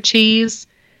warm beer cheese,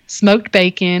 smoked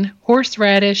bacon,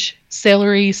 horseradish,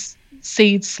 celery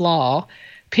seed slaw,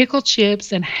 pickled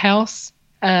chips, and house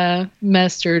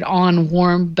mustard on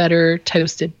warm butter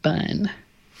toasted bun.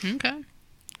 Okay,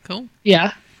 cool.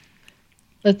 Yeah.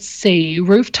 Let's see.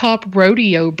 Rooftop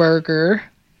Rodeo Burger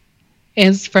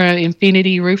is from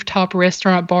Infinity Rooftop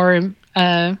Restaurant Bar.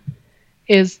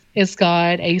 Is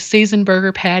got a seasoned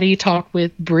burger patty topped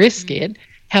with brisket,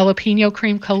 jalapeno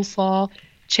cream coleslaw,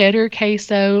 cheddar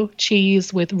queso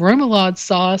cheese with remoulade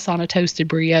sauce on a toasted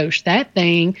brioche. That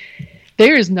thing,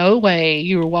 there is no way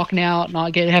you were walking out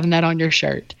not having that on your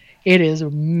shirt. It is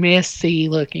messy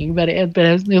looking, but it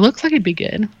looks like it'd be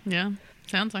good. Yeah,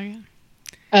 sounds like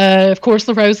it. Of course,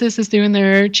 La Rosa's is doing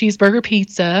their cheeseburger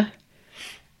pizza,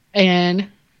 and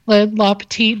La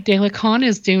Petite de la Con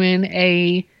is doing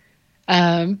a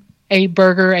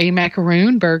burger, a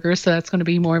macaroon burger, so that's going to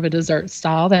be more of a dessert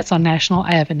style. That's on National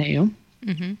Avenue.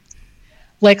 Mm-hmm.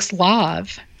 Lex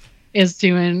Live is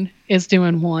doing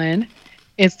one.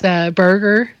 It's the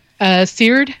burger,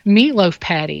 seared meatloaf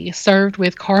patty served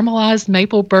with caramelized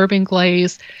maple bourbon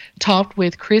glaze, topped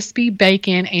with crispy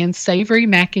bacon and savory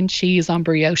mac and cheese on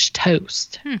brioche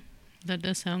toast. That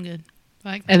does sound good.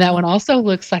 And that one also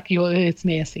looks like it's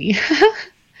messy.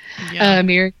 Yeah.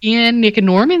 American Nick and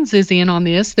Norman's is in on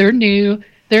this. They're new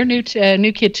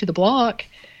kid to the block,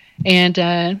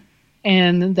 and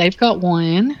they've got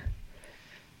one.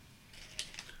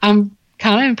 I'm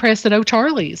kind of impressed that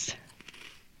O'Charlie's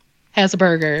has a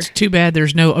burger. It's too bad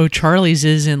there's no O'Charlie's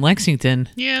is in Lexington.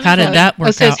 Yeah, How did that work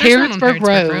It says out? Harrodsburg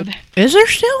Road. Is there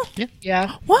still?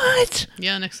 Yeah. What?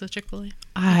 Yeah, next to the Chick-fil-A. In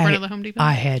front of the Home Depot.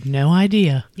 I had no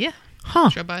idea. Yeah. Huh.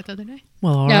 Drove by it the other day.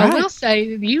 Well, all Now, right. I will say,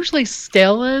 usually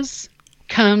Stella's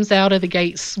comes out of the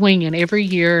gate swinging every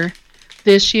year.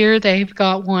 This year, they've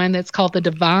got one that's called the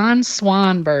Divine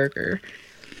Swan Burger.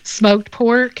 Smoked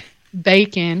pork,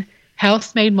 bacon,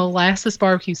 house-made molasses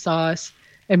barbecue sauce,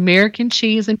 American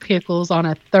cheese and pickles on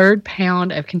a 1/3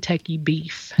 pound of Kentucky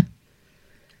beef.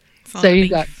 So you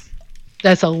got,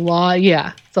 that's a lot.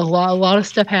 Yeah, it's a lot of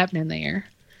stuff happening there.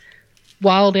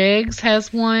 Wild Eggs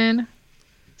has one.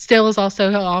 Stella's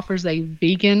also offers a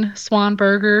vegan swan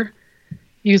burger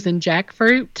using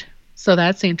jackfruit. So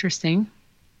that's interesting.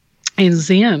 And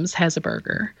Zim's has a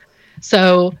burger.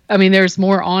 So, I mean, there's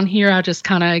more on here. I just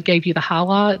kind of gave you the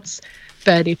highlights.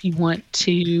 But if you want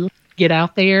to get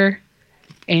out there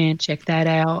and check that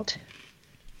out,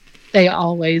 they're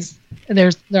always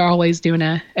doing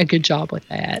a good job with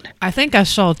that. I think I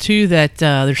saw too that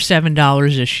they're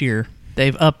 $7 this year.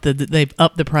 They've upped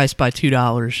the price by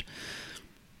 $2.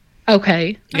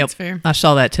 Okay. That's fair. I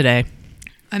saw that today.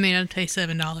 I mean, I'd pay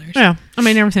 $7. Yeah, I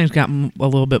mean everything's gotten a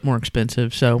little bit more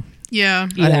expensive, so Yeah.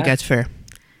 I think that's fair.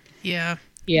 Yeah.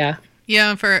 Yeah.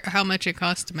 Yeah, for how much it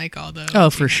costs to make all those. Oh,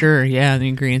 for sure. Yeah, the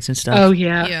ingredients and stuff. Oh,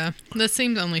 yeah. Yeah. That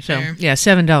seems only So fair. yeah,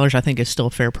 $7 I think is still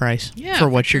a fair price Yeah, for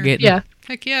what for you're sure. getting. Yeah.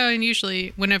 Heck yeah, and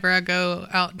usually whenever I go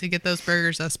out to get those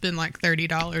burgers, I spend like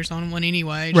 $30 on one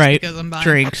anyway. Just Right. Because I'm buying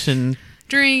Drinks and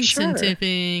drinks and Sure.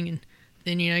 tipping, and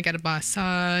then you got to buy a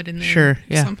side, and then Sure,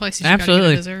 yeah. some places Absolutely.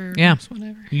 you got to get a dessert. Yeah. It's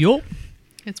whatever. yup.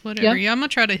 It's whatever. Yeah. Yeah, I'm gonna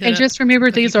try to hit. And up just remember,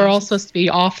 a few these are all places. supposed to be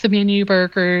off the menu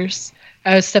burgers,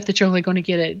 stuff that you're only going to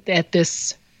get at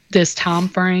this time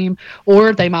frame,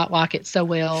 or they might like it so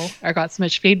well or got so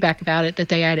much feedback about it that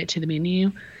they add it to the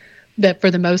menu. But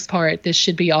for the most part, this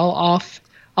should be all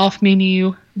off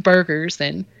menu burgers,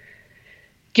 and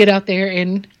get out there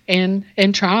and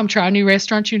try them. Try a new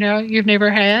restaurant you've never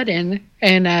had, and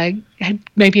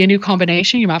maybe a new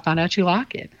combination. You might find out you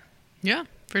like it. Yeah,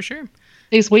 for sure.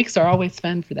 These weeks are always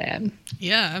fun for that.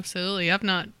 Yeah, absolutely. I've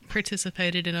not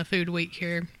participated in a food week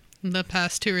here in the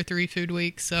past 2 or 3 food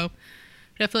weeks, so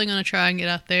definitely going to try and get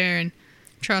out there and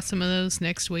try some of those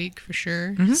next week for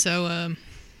sure. So,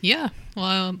 yeah.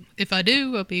 Well, if I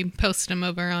do, I'll be posting them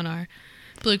over on our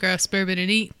Bluegrass Bourbon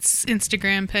and Eats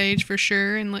Instagram page for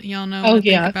sure, and let y'all know what I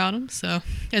think about them. So,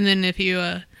 and then if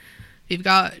you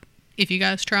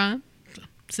guys try them,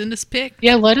 send us a pic.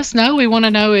 Yeah, let us know. We want to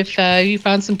know if you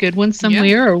find some good ones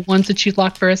somewhere, or ones that you'd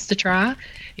like for us to try.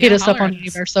 Hit us up holler on at any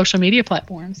us. of our social media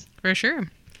platforms. For sure.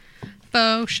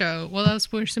 Faux show. Well,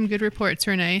 those were some good reports,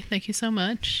 Renee. Thank you so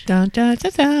much. Dun, dun,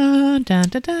 dun, dun, dun,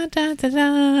 dun, dun, dun, dun,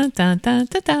 dun, dun, dun,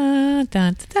 dun,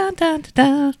 dun, dun, dun,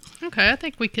 dun. Okay, I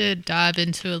think we could dive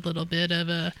into a little bit of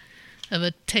a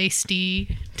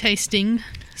tasting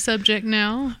subject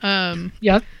now.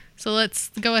 Yep. So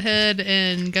let's go ahead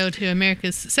and go to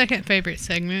America's second favorite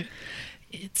segment.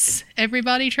 It's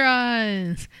Everybody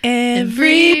Tries.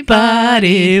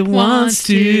 Everybody wants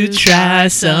to try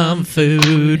some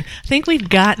food. I think we've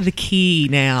got the key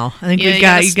now. I think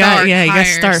Yeah, you got to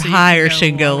start so you higher can so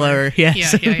you can go lower.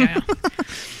 Yes. Yeah.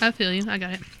 I feel you. I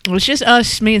got it. Well, it's just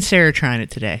us, me and Sarah trying it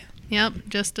today. Yep,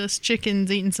 just us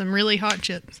chickens eating some really hot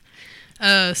chips.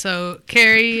 So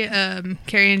Carrie and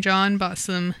John bought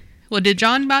some. Well, did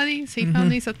John buy these? He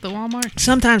found these at the Walmart.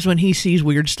 Sometimes when he sees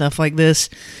weird stuff like this,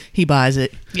 he buys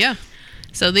it Yeah.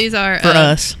 So these are for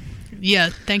us. Yeah,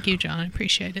 thank you, John. I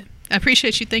appreciate it. I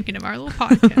appreciate you thinking of our little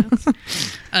podcast.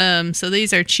 So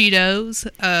these are Cheetos.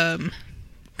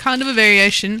 Kind of a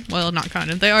variation. Well, not kind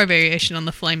of. They are a variation on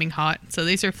the Flaming Hot. So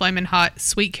these are Flaming Hot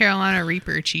Sweet Carolina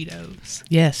Reaper Cheetos.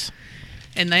 Yes.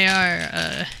 And they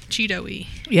are Cheeto-y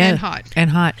Yeah. and hot. And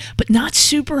hot. But not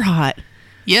super hot.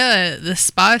 Yeah, the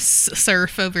spice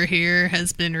surf over here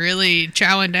has been really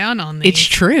chowing down on these. It's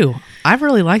true. I've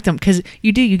really liked them because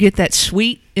you get that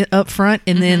sweet up front,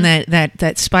 and then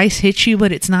that spice hits you,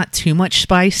 but it's not too much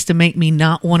spice to make me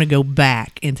not want to go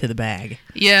back into the bag.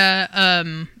 Yeah,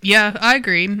 I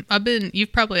agree.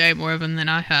 You've probably ate more of them than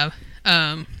I have.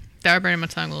 They are burning my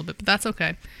tongue a little bit, but that's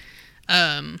okay.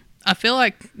 I feel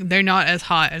like they're not as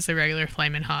hot as the regular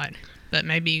Flamin' Hot, but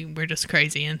maybe we're just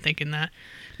crazy in thinking that.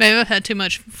 Maybe I've had too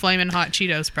much Flamin' Hot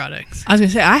Cheetos products. I was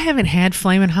gonna say I haven't had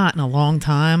Flamin' Hot in a long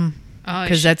time Oh,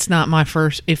 because that's not my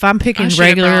first. If I'm picking I should have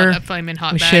regular, brought a Flamin'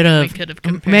 Hot we bag should and we have. could have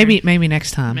compared. Maybe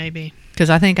next time. Maybe. Because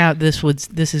I think this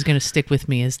is going to stick with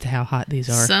me as to how hot these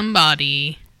are.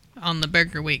 Somebody on the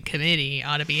Burger Week committee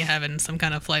ought to be having some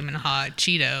kind of Flamin' Hot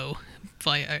Cheeto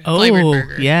flavored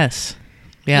burger. Yes.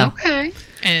 Yeah. Okay.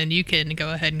 And you can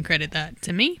go ahead and credit that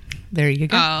to me. There you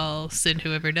go. I'll send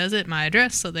whoever does it my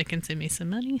address so they can send me some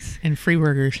monies. And free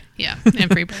burgers. Yeah, and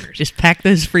free burgers. Just pack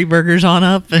those free burgers on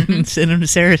up and send them to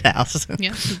Sarah's house.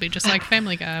 Yeah, it'll be just like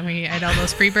Family Guy. We ate all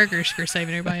those free burgers for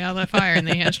saving everybody out of that fire, and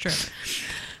they had a stroke.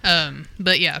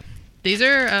 But yeah, these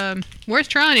are worth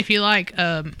trying if you like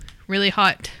really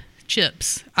hot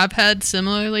chips. I've had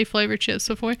similarly flavored chips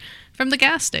before. from the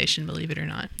gas station, believe it or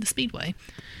not, the Speedway,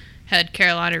 had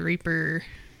Carolina Reaper.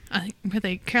 I think were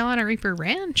they Carolina Reaper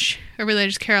Ranch or were they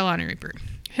just Carolina Reaper?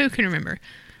 Who can remember?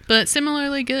 But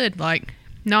similarly good, like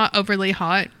not overly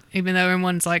hot. Even though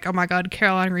everyone's like, "Oh my God,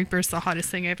 Carolina Reaper is the hottest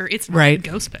thing ever," it's not. Right.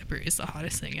 Ghost pepper is the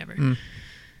hottest thing ever.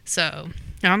 So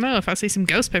I don't know if I see some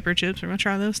ghost pepper chips, I'm gonna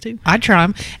try those too. I'd try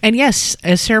them. And yes,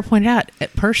 as Sarah pointed out,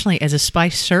 personally, as a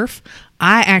spice surf,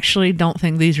 I actually don't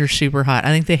think these are super hot. I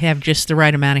think they have just the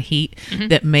right amount of heat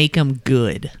that make them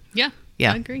good. Yeah,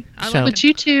 Yeah. I agree. I So- love Would it.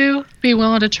 you two be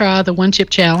willing to try the one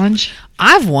chip challenge?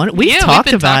 I've won. We've Yeah, we've talked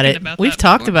been about talking it. about We've that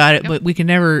talked before. about it, Yep. but we can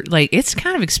never like. It's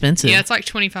kind of expensive. Yeah, it's like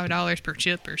 $25 per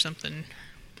chip or something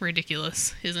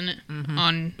ridiculous, isn't it?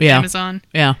 On Yeah. Amazon,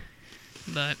 Yeah.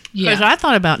 but Because I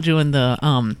thought about doing the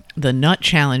nut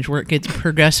challenge where it gets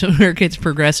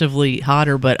progressively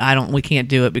hotter, but we can't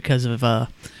do it because of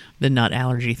the nut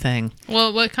allergy thing.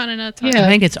 well, what kind of nuts? Yeah. I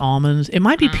think it's almonds. It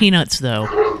might be peanuts though.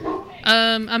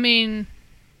 I mean,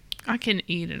 I can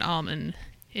eat an almond.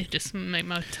 It just make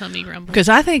my tummy rumble. Because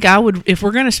I think I would, if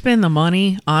we're gonna spend the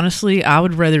money, honestly, I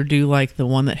would rather do like the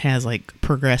one that has like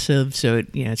progressive. So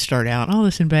it start out, oh,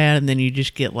 this isn't bad, and then you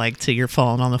just get like till you're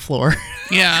falling on the floor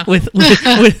Yeah, with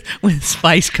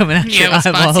spice coming out your with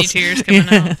eyeballs. spicy tears coming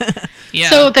out. Yeah.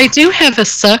 So they do have a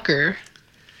sucker.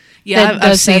 Yeah, That I've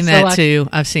does seen that, that so, like- too.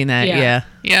 I've seen that. Yeah. Yeah.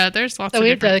 Yeah, there's lots So of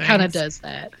it different kind of things. does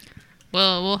that.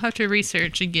 Well, we'll have to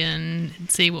research again and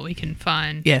see what we can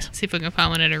find. Yes. See if we can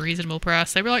find one at a reasonable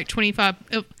price. They were like 25.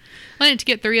 I think to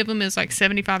get 3 of them is like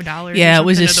 $75. Yeah, it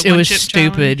was or just, something, it the was one-chip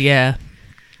stupid. challenge. Yeah,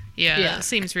 Yeah, Yeah. it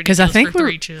seems 'Cause I ridiculous think for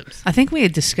we're- 3 chips. I think we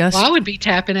had discussed. Well, I would be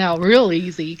tapping out real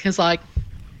easy because, like,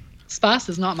 spice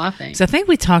is not my thing. So I think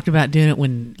we talked about doing it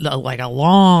when, like, a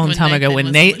long When time ago, Nathan when was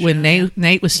on Nate the when show,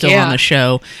 Nate was still Yeah. on the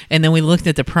show, and then we looked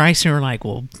at the price and we were like,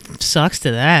 well, sucks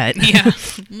to that. Yeah,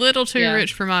 little too Yeah.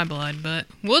 rich for my blood, but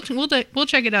we'll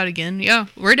check it out again. Yeah,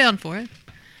 we're down for it.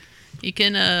 You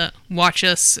can watch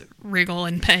us wriggle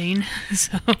in pain,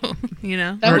 so That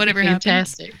would whatever be happens.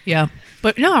 fantastic. Yeah,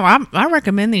 but no, I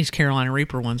recommend these Carolina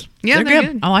Reaper ones. Yeah, they're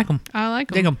good. I like them. I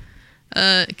like Dig them. them.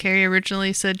 Carrie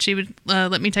originally said she would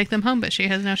let me take them home, but she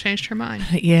has now changed her mind.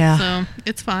 Yeah, So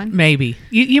it's fine. maybe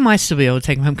you might still be able to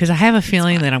take them home because I have a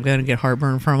feeling that I'm going to get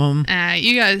heartburn from them.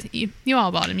 You guys, you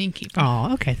all bought them. You can keep them.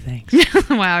 Oh, okay, thanks.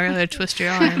 Wow, I really twist your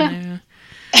arm there.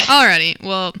 Alrighty,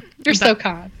 well, You're so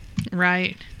kind.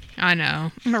 right. I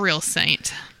know. I'm a real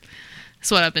saint. That's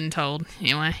what I've been told,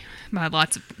 anyway, by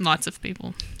lots of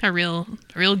people. A real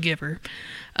giver.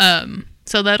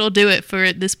 So that'll do it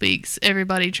for this week's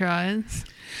Everybody Tries.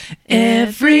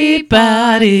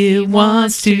 Everybody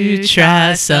wants to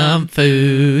try some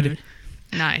food.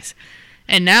 Nice.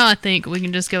 And now I think we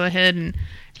can just go ahead and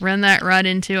run that right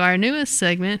into our newest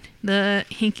segment, the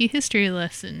Hinky History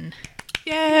Lesson.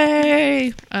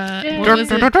 Yay! What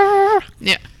was it?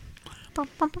 Yeah.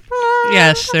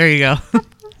 Yes, there you go.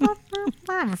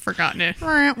 I've forgotten it.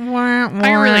 I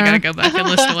I really gotta go back and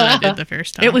listen to what I did the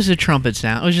first time. It was a trumpet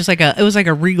sound. It was just like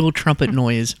a regal trumpet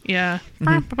noise. Yeah.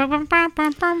 There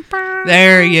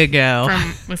you go.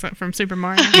 Was that from Super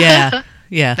Mario? Yeah,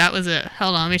 yeah. That was it.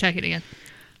 Hold on, let me take it again.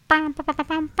 There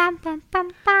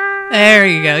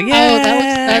you go. Yeah. Oh,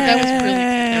 that was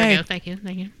brilliant. There we go. Thank you.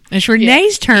 It's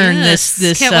Renee's turn Yes.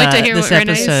 this Can't wait to hear this what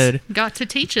Renee's episode. got to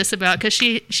teach us about because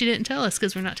she didn't tell us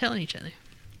because we're not telling each other.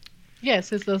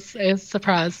 Yes, it's a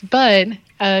surprise. But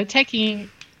taking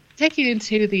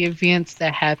into the events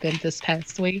that happened this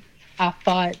past week, I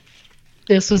thought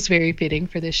this was very fitting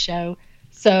for this show.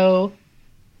 So,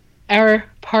 our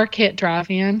Parkette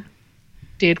Drive-In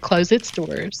did close its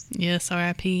doors. Yes,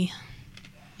 R.I.P.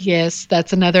 Yes,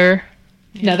 that's another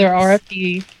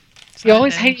RFP. You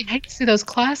always hate to see those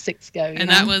classics go. And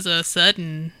that was a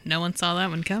sudden. No one saw that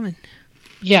one coming.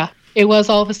 Yeah, it was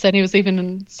all of a sudden. It was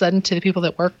even sudden to the people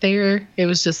that worked there. It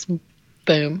was just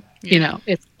boom. Yeah.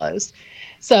 It's closed.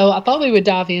 So I thought we would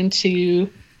dive into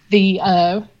the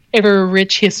ever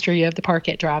rich history of the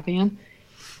Parkette Drive-In,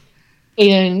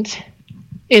 and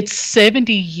it's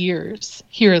 70 years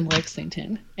here in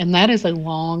Lexington, and that is a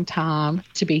long time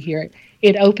to be here.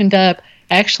 It opened up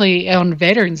actually on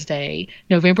Veterans Day,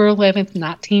 November 11th,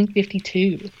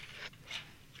 1952.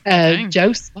 Dang.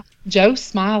 Joe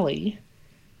Smiley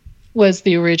was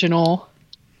the original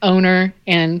owner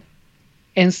and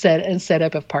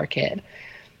setup of Parkette.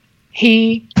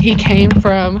 He came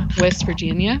from West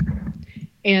Virginia,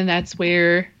 and that's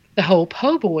where the whole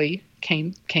po' boy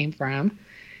came from.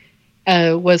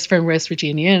 Was from West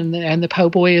Virginia, and the po'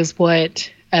 boy is what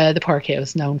the Parkette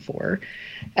was known for.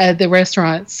 The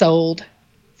restaurant sold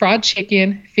fried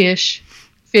chicken, fish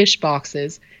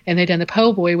boxes, and they done the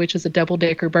po' boy, which is a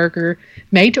double-decker burger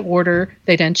made to order.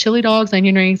 They done chili dogs,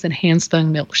 onion rings, and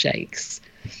hand-spun milkshakes,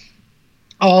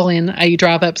 all in a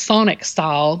drive-up Sonic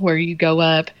style, where you go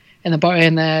up and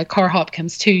the car hop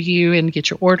comes to you and gets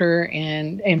your order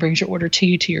and brings your order to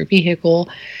you to your vehicle,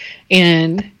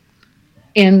 and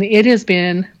it has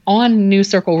been on New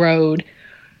Circle Road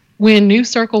when New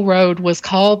Circle Road was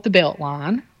called the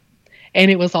Beltline, and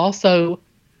it was also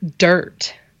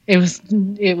dirt. It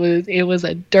was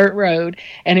a dirt road,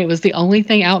 and it was the only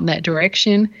thing out in that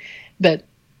direction. But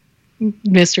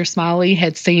Mr. Smiley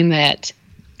had seen that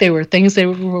there were things that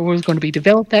was going to be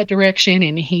developed that direction,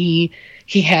 and he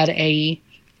had a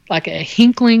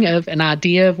hinkling of an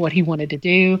idea of what he wanted to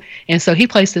do, and so he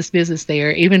placed this business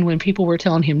there. Even when people were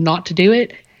telling him not to do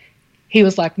it, he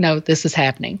was like, "No, this is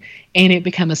happening," and it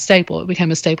became a staple. It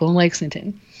became a staple in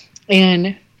Lexington,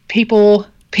 and people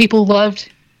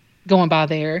loved going by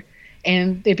there,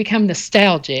 and it became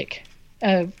nostalgic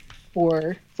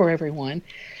for everyone.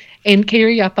 And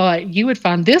Carrie, I thought you would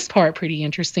find this part pretty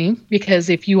interesting, because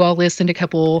if you all listened a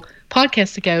couple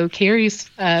podcasts ago, Carrie's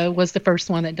was the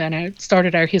first one that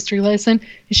started our history lesson.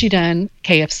 She done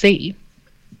KFC.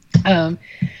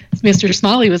 Mr.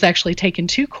 Smiley was actually taken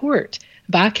to court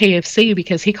by KFC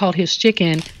because he called his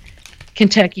chicken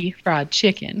Kentucky Fried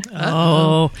Chicken.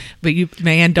 Oh, but don't.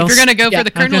 If you're going to go for the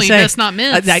Colonel, you best not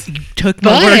miss. You took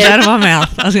my words out of my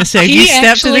mouth. I was going to say, you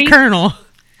stepped to the Colonel.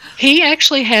 He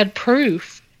actually had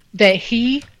proof that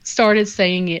he started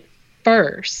saying it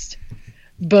first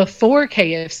before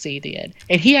KFC did,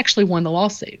 and he actually won the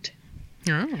lawsuit.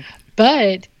 Oh.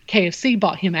 But KFC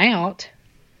bought him out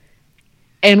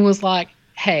and was like,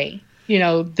 "Hey,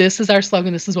 this is our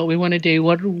slogan. This is what we want to do.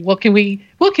 What can we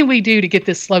do to get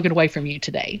this slogan away from you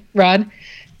today, Rod?"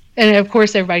 And of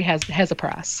course, everybody has a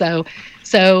price. So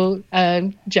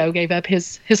Joe gave up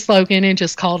his slogan and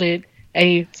just called it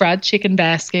a fried chicken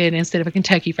basket instead of a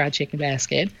Kentucky Fried Chicken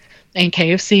basket. And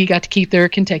KFC got to keep their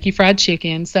Kentucky Fried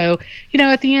Chicken. So,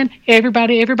 at the end,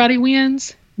 everybody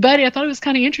wins. But I thought it was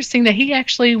kind of interesting that he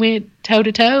actually went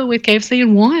toe-to-toe with KFC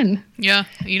and won. Yeah.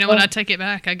 What? I take it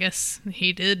back. I guess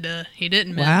he didn't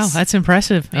miss. Wow, that's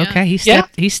impressive. Yeah. Okay, he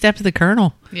stepped to the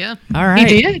Colonel. Yeah. All right.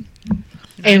 He did. Nice.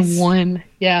 And won.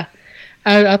 Yeah.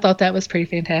 I thought that was pretty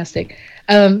fantastic.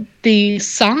 The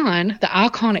sign, the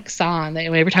iconic sign that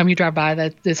every time you drive by,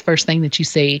 that's the first thing that you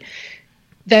see,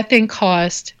 that thing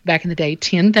cost, back in the day,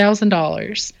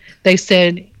 $10,000. They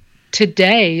said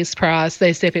today's price,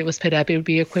 if it was put up, it would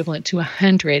be equivalent to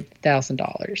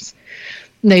 $100,000.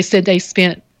 And they said they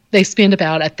spend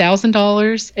about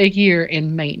 $1,000 a year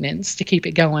in maintenance to keep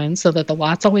it going, so that the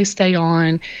lights always stay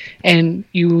on, and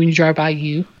when you drive by,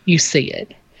 you see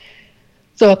it.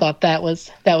 So I thought that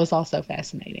was also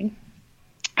fascinating.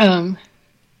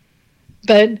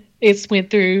 But it's went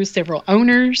through several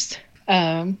owners,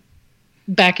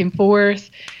 back and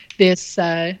forth.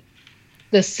 The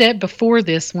set before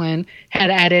this one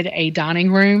had added a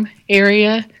dining room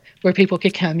area where people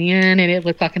could come in, and it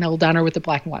looked like an old diner with the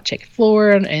black and white checkered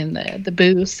floor and the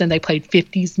booths, and they played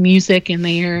 50s music in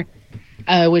there,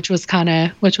 which was kind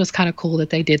of cool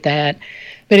that they did that.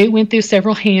 But it went through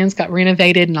several hands, got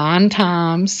renovated 9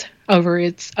 times over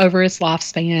its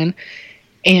lifespan,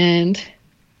 and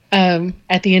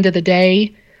at the end of the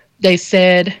day, they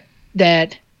said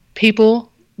that people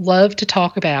love to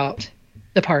talk about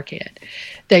the Parkette.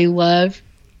 They love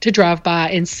to drive by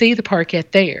and see the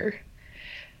Parkette there,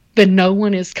 but no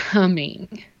one is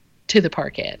coming to the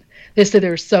Parkette. They said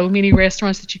there are so many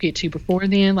restaurants that you get to before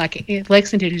then. Like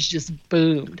Lexington has just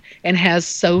boomed and has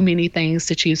so many things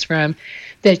to choose from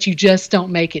that you just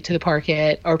don't make it to the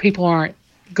Parkette, or people aren't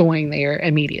going there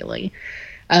immediately.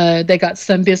 They got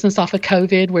some business off of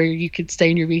COVID where you could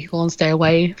stay in your vehicle and stay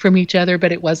away from each other,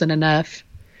 but it wasn't enough.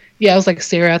 Yeah, I was like,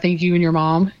 Sarah, I think you and your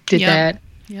mom did that.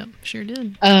 Yep, sure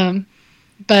did.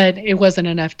 But it wasn't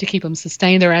enough to keep them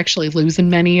sustained. They're actually losing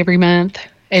money every month.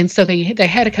 And so they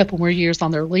had a couple more years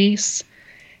on their lease,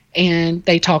 and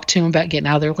they talked to them about getting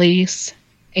out of their lease,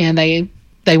 and they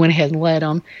went ahead and let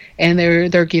them, and they're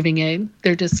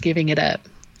just giving it up.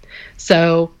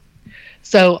 So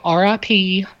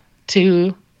RIP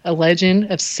to a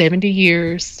legend of 70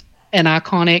 years, an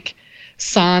iconic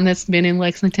sign that's been in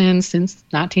Lexington since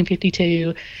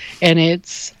 1952, and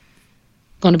it's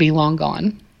going to be long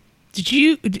gone. Did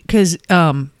you? Because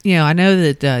I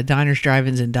know that Diners,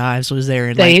 Drive-ins, and Dives was there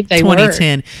in They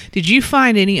 2010. Did you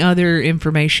find any other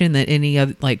information that any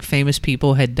other famous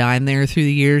people had dined there through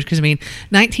the years? Because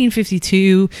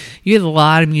 1952, you had a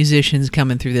lot of musicians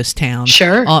coming through this town.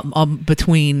 Sure.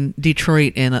 Between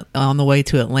Detroit and on the way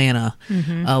to Atlanta,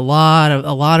 a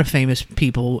lot of famous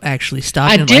people actually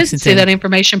stopped. I in did Lexington. see that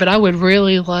information, but I would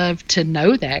really love to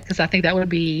know that because I think that would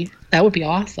be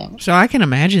awesome. So I can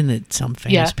imagine that some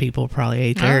famous people probably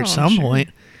ate there at some point.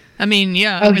 I mean,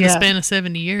 over the span of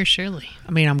 70 years, surely.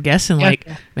 I'm guessing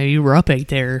maybe Rupp ate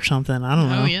there or something. I don't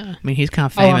know. Oh, yeah. He's kind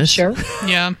of famous. Oh, I'm sure.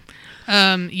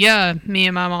 Yeah. Me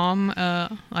and my mom,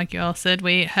 like you all said,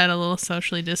 we had a little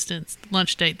socially distanced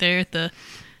lunch date there at the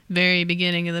very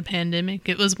beginning of the pandemic.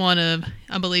 It was one of,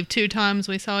 I believe, 2 times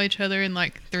we saw each other in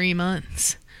 3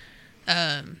 months.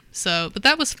 But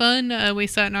that was fun. We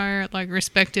sat in our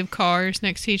respective cars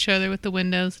next to each other with the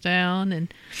windows down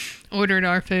and ordered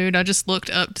our food. I just looked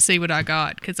up to see what I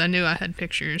got because I knew I had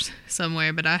pictures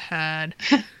somewhere, but I had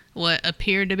what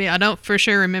appeared to be, I don't for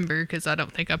sure remember because I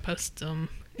don't think I posted them.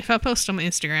 If I post them on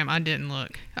Instagram, I didn't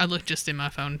look. I looked just in my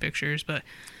phone pictures, but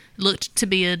it looked to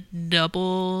be a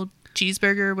double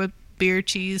cheeseburger with beer,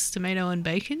 cheese, tomato, and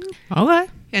bacon. Okay.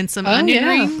 And some onion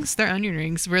rings. Their onion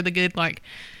rings were the good,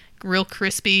 real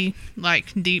crispy,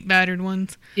 deep battered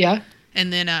ones. Yeah.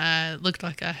 And then I looked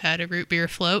like I had a root beer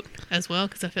float as well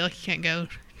because I feel like you can't go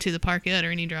to the Parkette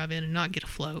or any drive-in and not get a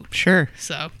float. Sure.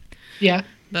 So. Yeah.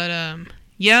 But,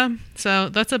 so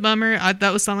that's a bummer.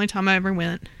 That was the only time I ever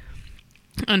went.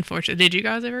 Unfortunately. Did you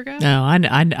guys ever go? No,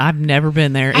 I've never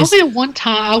been there. I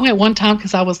went one time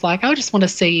because I was like, I just want to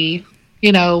see,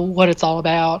 what it's all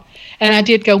about. And I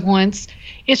did go once.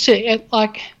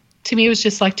 To me, it was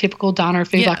just typical diner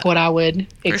food, like what I would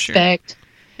expect.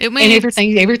 Sure.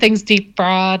 And everything's deep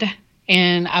fried.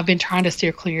 And I've been trying to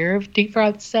steer clear of deep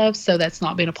fried stuff. So that's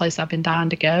not been a place I've been dying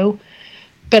to go.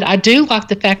 But I do like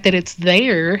the fact that it's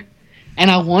there.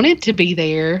 And I wanted to be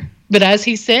there. But as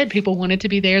he said, people wanted to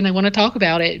be there and they want to talk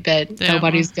about it, but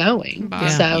nobody's going.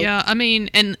 So yeah,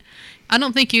 and I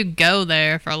don't think you go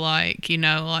there for like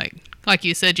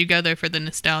you said, you go there for the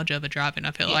nostalgia of a drive-in.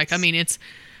 I feel it's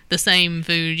the same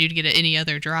food you'd get at any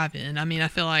other drive-in. I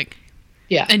feel like,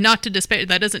 and not to disparage,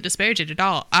 that doesn't disparage it at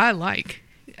all. I like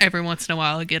every once in a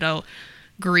while get a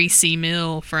greasy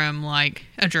meal from a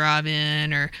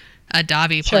drive-in or a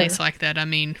divey place like that.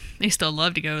 I still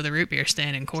love to go to the root beer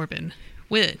stand in Corbin,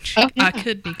 which I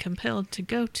could be compelled to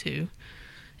go to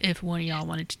if one of y'all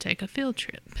wanted to take a field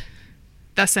trip.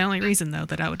 That's the only reason, though,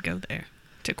 that I would go there,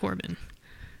 to Corbin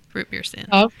root beer stand.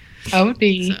 Oh, I would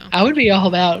be all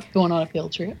about going on a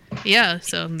field trip. Yeah,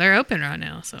 so they're open right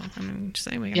now, so just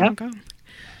saying we gotta go.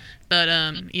 But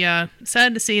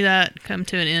sad to see that come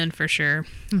to an end for sure.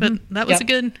 But that was a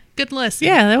good lesson.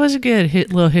 Yeah, that was a good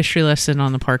little history lesson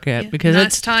on the Parkette because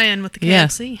nice tie-in with the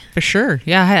KFC. Yeah, for sure.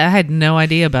 Yeah, I had no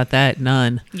idea about that.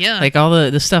 None. Yeah, all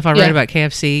the stuff I read about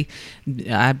KFC,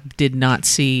 I did not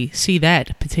see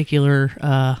that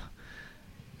particular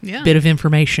bit of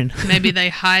information. Maybe they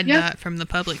hide that from the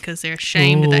public because they're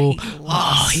ashamed that he lost.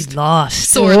 Oh, he lost.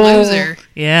 Sore loser.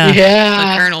 Yeah.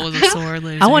 The Colonel was a sore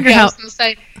loser. I wonder how. I was going to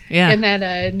say, in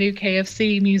that new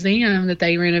KFC museum that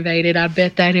they renovated, I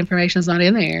bet that information's not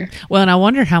in there. Well, and I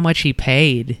wonder how much he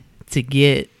paid to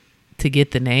get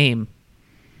the name.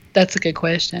 That's a good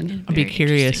question. I'd be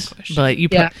curious, but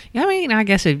I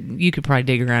guess you could probably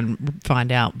dig around and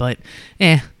find out. But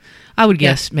I would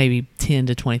guess maybe $10,000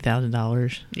 to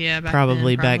 $20,000. Yeah,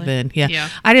 probably back then. Yeah.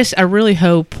 I really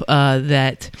hope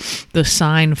that the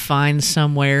sign finds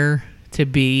somewhere to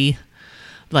be.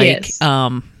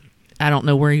 I don't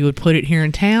know where you would put it here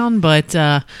in town, but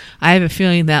I have a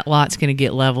feeling that lot's going to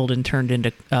get leveled and turned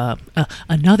into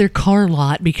another car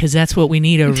lot because that's what we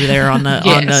need over there on the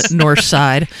on the north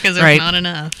side. Because there's not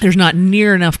enough. There's not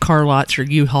near enough car lots or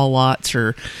U-Haul lots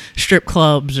or strip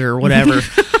clubs or whatever.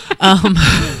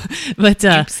 But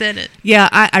you said it. Yeah,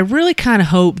 I really kind of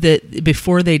hope that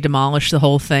before they demolish the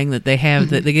whole thing, that they have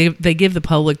that they give the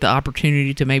public the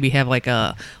opportunity to maybe have like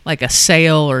a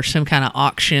sale or some kind of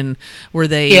auction where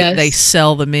they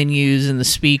sell the menus and the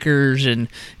speakers and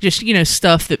just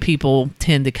stuff that people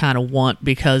tend to kind of want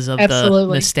because of the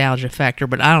nostalgia factor.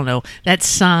 But I don't know, that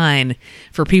sign,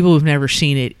 for people who've never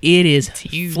seen it, it is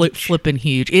flipping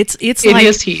huge. It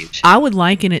is huge. I would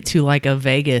liken it to like a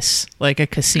Vegas, like a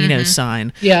casino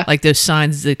sign. Yeah. Like those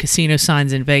signs, the casino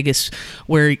signs in Vegas,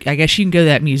 where I guess you can go to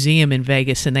that museum in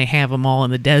Vegas and they have them all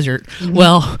in the desert.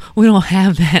 Well, we don't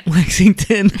have that in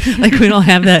Lexington. We don't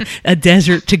have a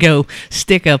desert to go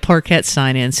stick a Parkette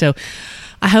sign in. So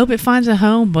I hope it finds a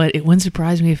home, but it wouldn't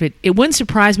surprise me if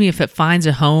it finds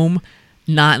a home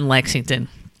not in Lexington.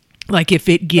 Like if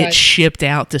it gets Right. shipped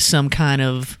out to some kind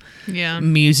of Yeah.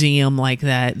 museum like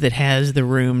that has the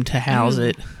room to house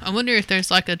it. I wonder if there's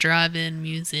like a drive-in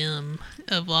museum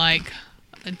of like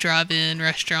drive-in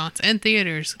restaurants and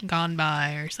theaters gone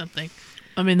by or something.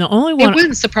 I mean, the only It one,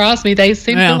 wouldn't surprise me. They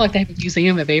seem to Yeah. feel like they have a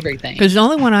museum of everything. because the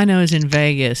only one I know is in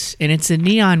Vegas, and it's a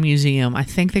neon museum. I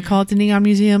think they call it the Neon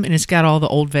Museum, and it's got all the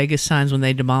old Vegas signs when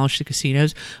they demolished the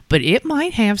casinos. But it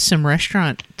might have some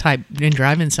restaurant type and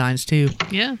drive-in signs too.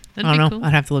 Yeah, that'd I be don't know. cool.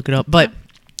 I'd have to look it up, but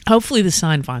hopefully the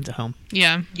sign finds a home.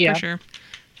 Yeah, Yeah. for sure.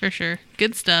 For sure.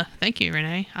 Good stuff. Thank you,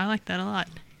 Renee. I like that a lot.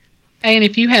 And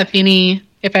if any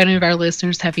of our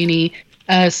listeners have any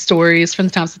stories from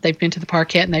the times that they've been to the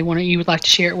Parkette and you would like to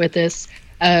share it with us,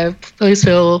 please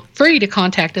feel free to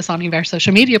contact us on any of our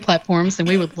social media platforms, and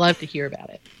we would love to hear about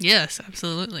it. Yes,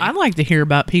 absolutely. I'd like to hear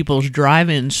about people's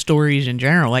drive-in stories in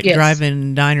general, like Yes.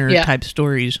 drive-in diner Yeah. type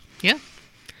stories. Yeah,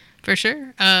 for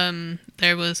sure.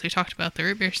 We talked about the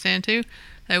root beer stand too.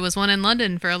 There was one in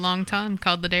London for a long time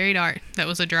called the Dairy Dart. That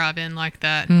was a drive-in like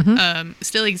that.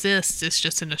 Still exists. It's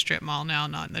just in a strip mall now,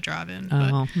 not in the drive-in.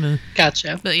 Oh, meh.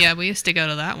 Gotcha. But yeah, we used to go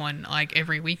to that one like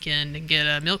every weekend and get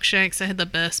milkshakes. They had the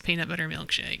best peanut butter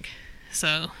milkshake.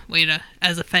 So we'd,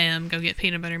 as a fam, go get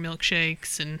peanut butter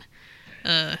milkshakes and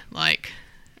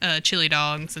chili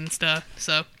dogs and stuff.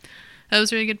 So that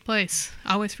was a really good place.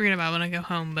 I always forget about it when I go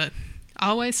home, but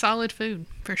always solid food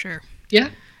for sure. Yeah.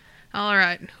 All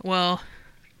right. Well,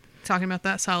 talking about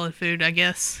that solid food, I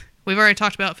guess we've already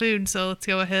talked about food, so let's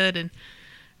go ahead and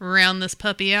round this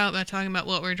puppy out by talking about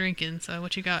what we're drinking. So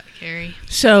what you got, Carrie?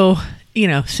 So,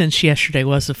 since yesterday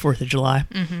was the 4th of July,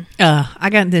 I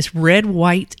got this red,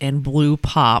 white, and blue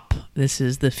pop. This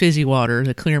is the fizzy water,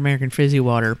 the Clear American Fizzy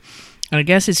Water. And I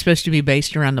guess it's supposed to be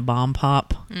based around the bomb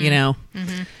pop,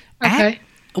 Okay.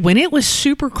 When it was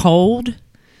super cold,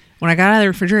 when I got out of the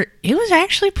refrigerator, it was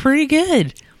actually pretty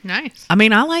good. Nice. I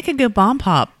mean, I like a good bomb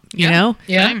pop, you know?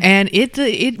 Yeah. Same. And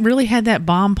it really had that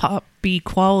bomb poppy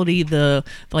quality, the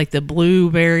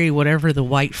blueberry, whatever the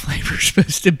white flavor is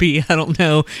supposed to be. I don't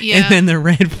know. Yeah. And then the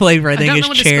red flavor, I think, don't is know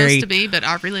what cherry. it's supposed to be, but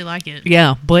I really like it.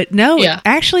 Yeah, but no, Yeah.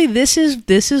 actually, this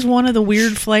is one of the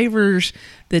weird flavors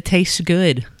that tastes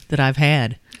good that I've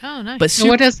had. Oh, nice. But So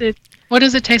what does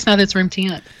it taste now that's room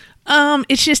temp?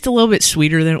 it's just a little bit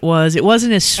sweeter than it was. It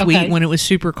wasn't as sweet Okay. when it was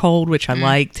super cold, which I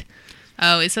liked.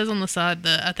 Oh, it says on the side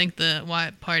I think the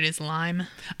white part is lime.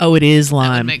 Oh, it is That would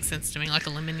lime. make sense to me, like a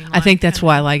lemony lime. I think that's kinda.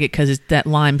 why I like it, because that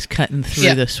lime's cutting through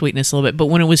Yeah. the sweetness a little bit. But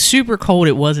when it was super cold,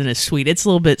 it wasn't as sweet. It's a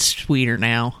little bit sweeter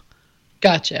now.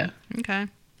 Gotcha. Okay.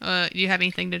 Do you have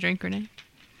anything to drink, Renee?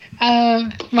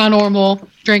 My normal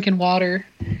drinking water.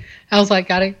 I was like,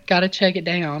 gotta chug it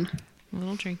down. A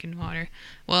little drinking water.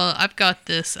 Well, I've got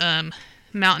this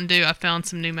Mountain Dew. I found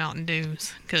some new Mountain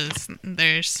Dews because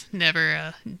there's never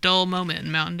a dull moment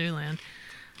in Mountain Dew land.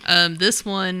 This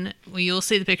one, you'll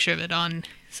see the picture of it on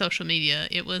social media.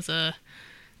 It was the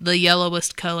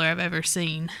yellowest color I've ever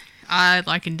seen. I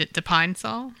likened it to Pine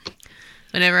Sol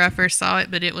whenever I first saw it,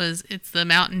 but it's the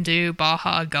Mountain Dew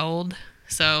Baja Gold.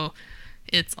 So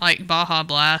it's like Baja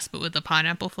Blast, but with the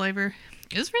pineapple flavor.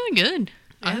 It was really good.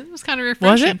 It was kind of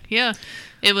refreshing. Was it? Yeah.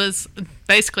 It was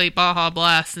basically Baja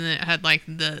Blast, and it had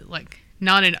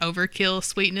not an overkill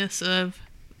sweetness of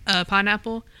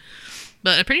pineapple,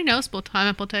 but a pretty noticeable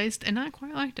pineapple taste, and I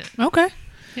quite liked it. Okay.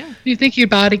 Do you think you'd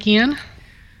buy it again?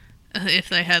 If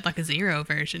they had like a zero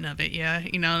version of it, yeah.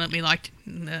 That we liked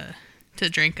to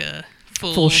drink a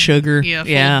Full sugar. yeah,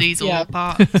 full Yeah. diesel Yeah.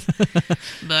 pop.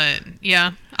 But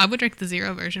yeah, I would drink the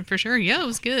zero version for sure. Yeah, it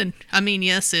was good. I mean,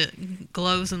 yes, it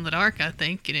glows in the dark, I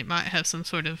think, and it might have some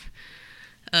sort of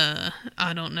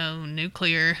I don't know,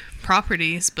 nuclear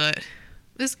properties, but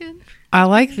it's good. I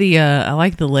like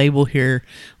the label here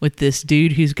with this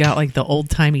dude who's got like the old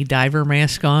timey diver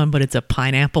mask on, but it's a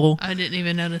pineapple. I didn't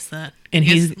even notice that. And I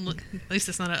guess, he's- at least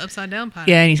it's not an upside down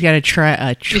pineapple. Yeah, and he's got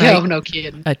No, no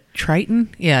kidding. a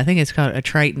triton. Yeah, I think it's called a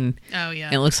triton. Oh yeah.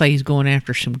 And it looks like he's going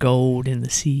after some gold in the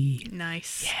sea.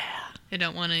 Nice. Yeah. I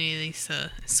don't want any of these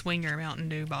swinger Mountain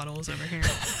Dew bottles over here.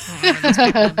 I don't know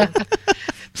what those people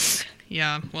do.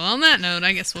 Yeah. Well, on that note,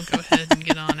 I guess we'll go ahead and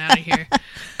get on out of here.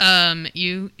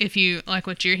 If you like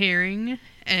what you're hearing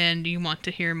and you want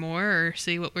to hear more or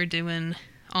see what we're doing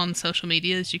on social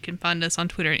medias, you can find us on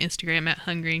Twitter and Instagram at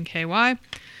hungryandky.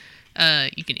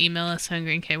 You can email us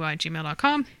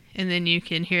hungryandky@gmail.com. And then you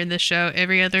can hear this show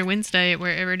every other Wednesday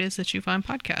wherever it is that you find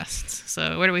podcasts.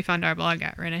 So where do we find our blog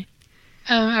at, Renee?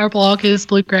 Our blog is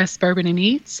Bluegrass Bourbon and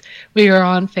Eats. We are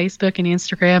on Facebook and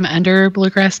Instagram under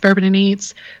Bluegrass Bourbon and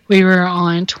Eats. We are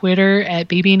on Twitter at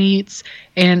BB and Eats,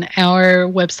 and our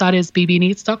website is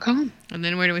bbneats.com. And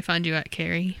then where do we find you at,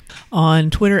 Carrie? On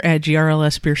Twitter at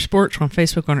GRLS Beer Sports. On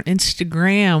Facebook, on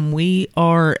Instagram. We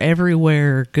are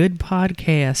everywhere. Good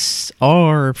podcasts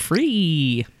are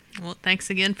free. Well, thanks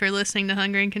again for listening to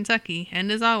Hungry in Kentucky. And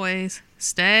as always,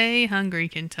 stay hungry,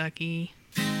 Kentucky.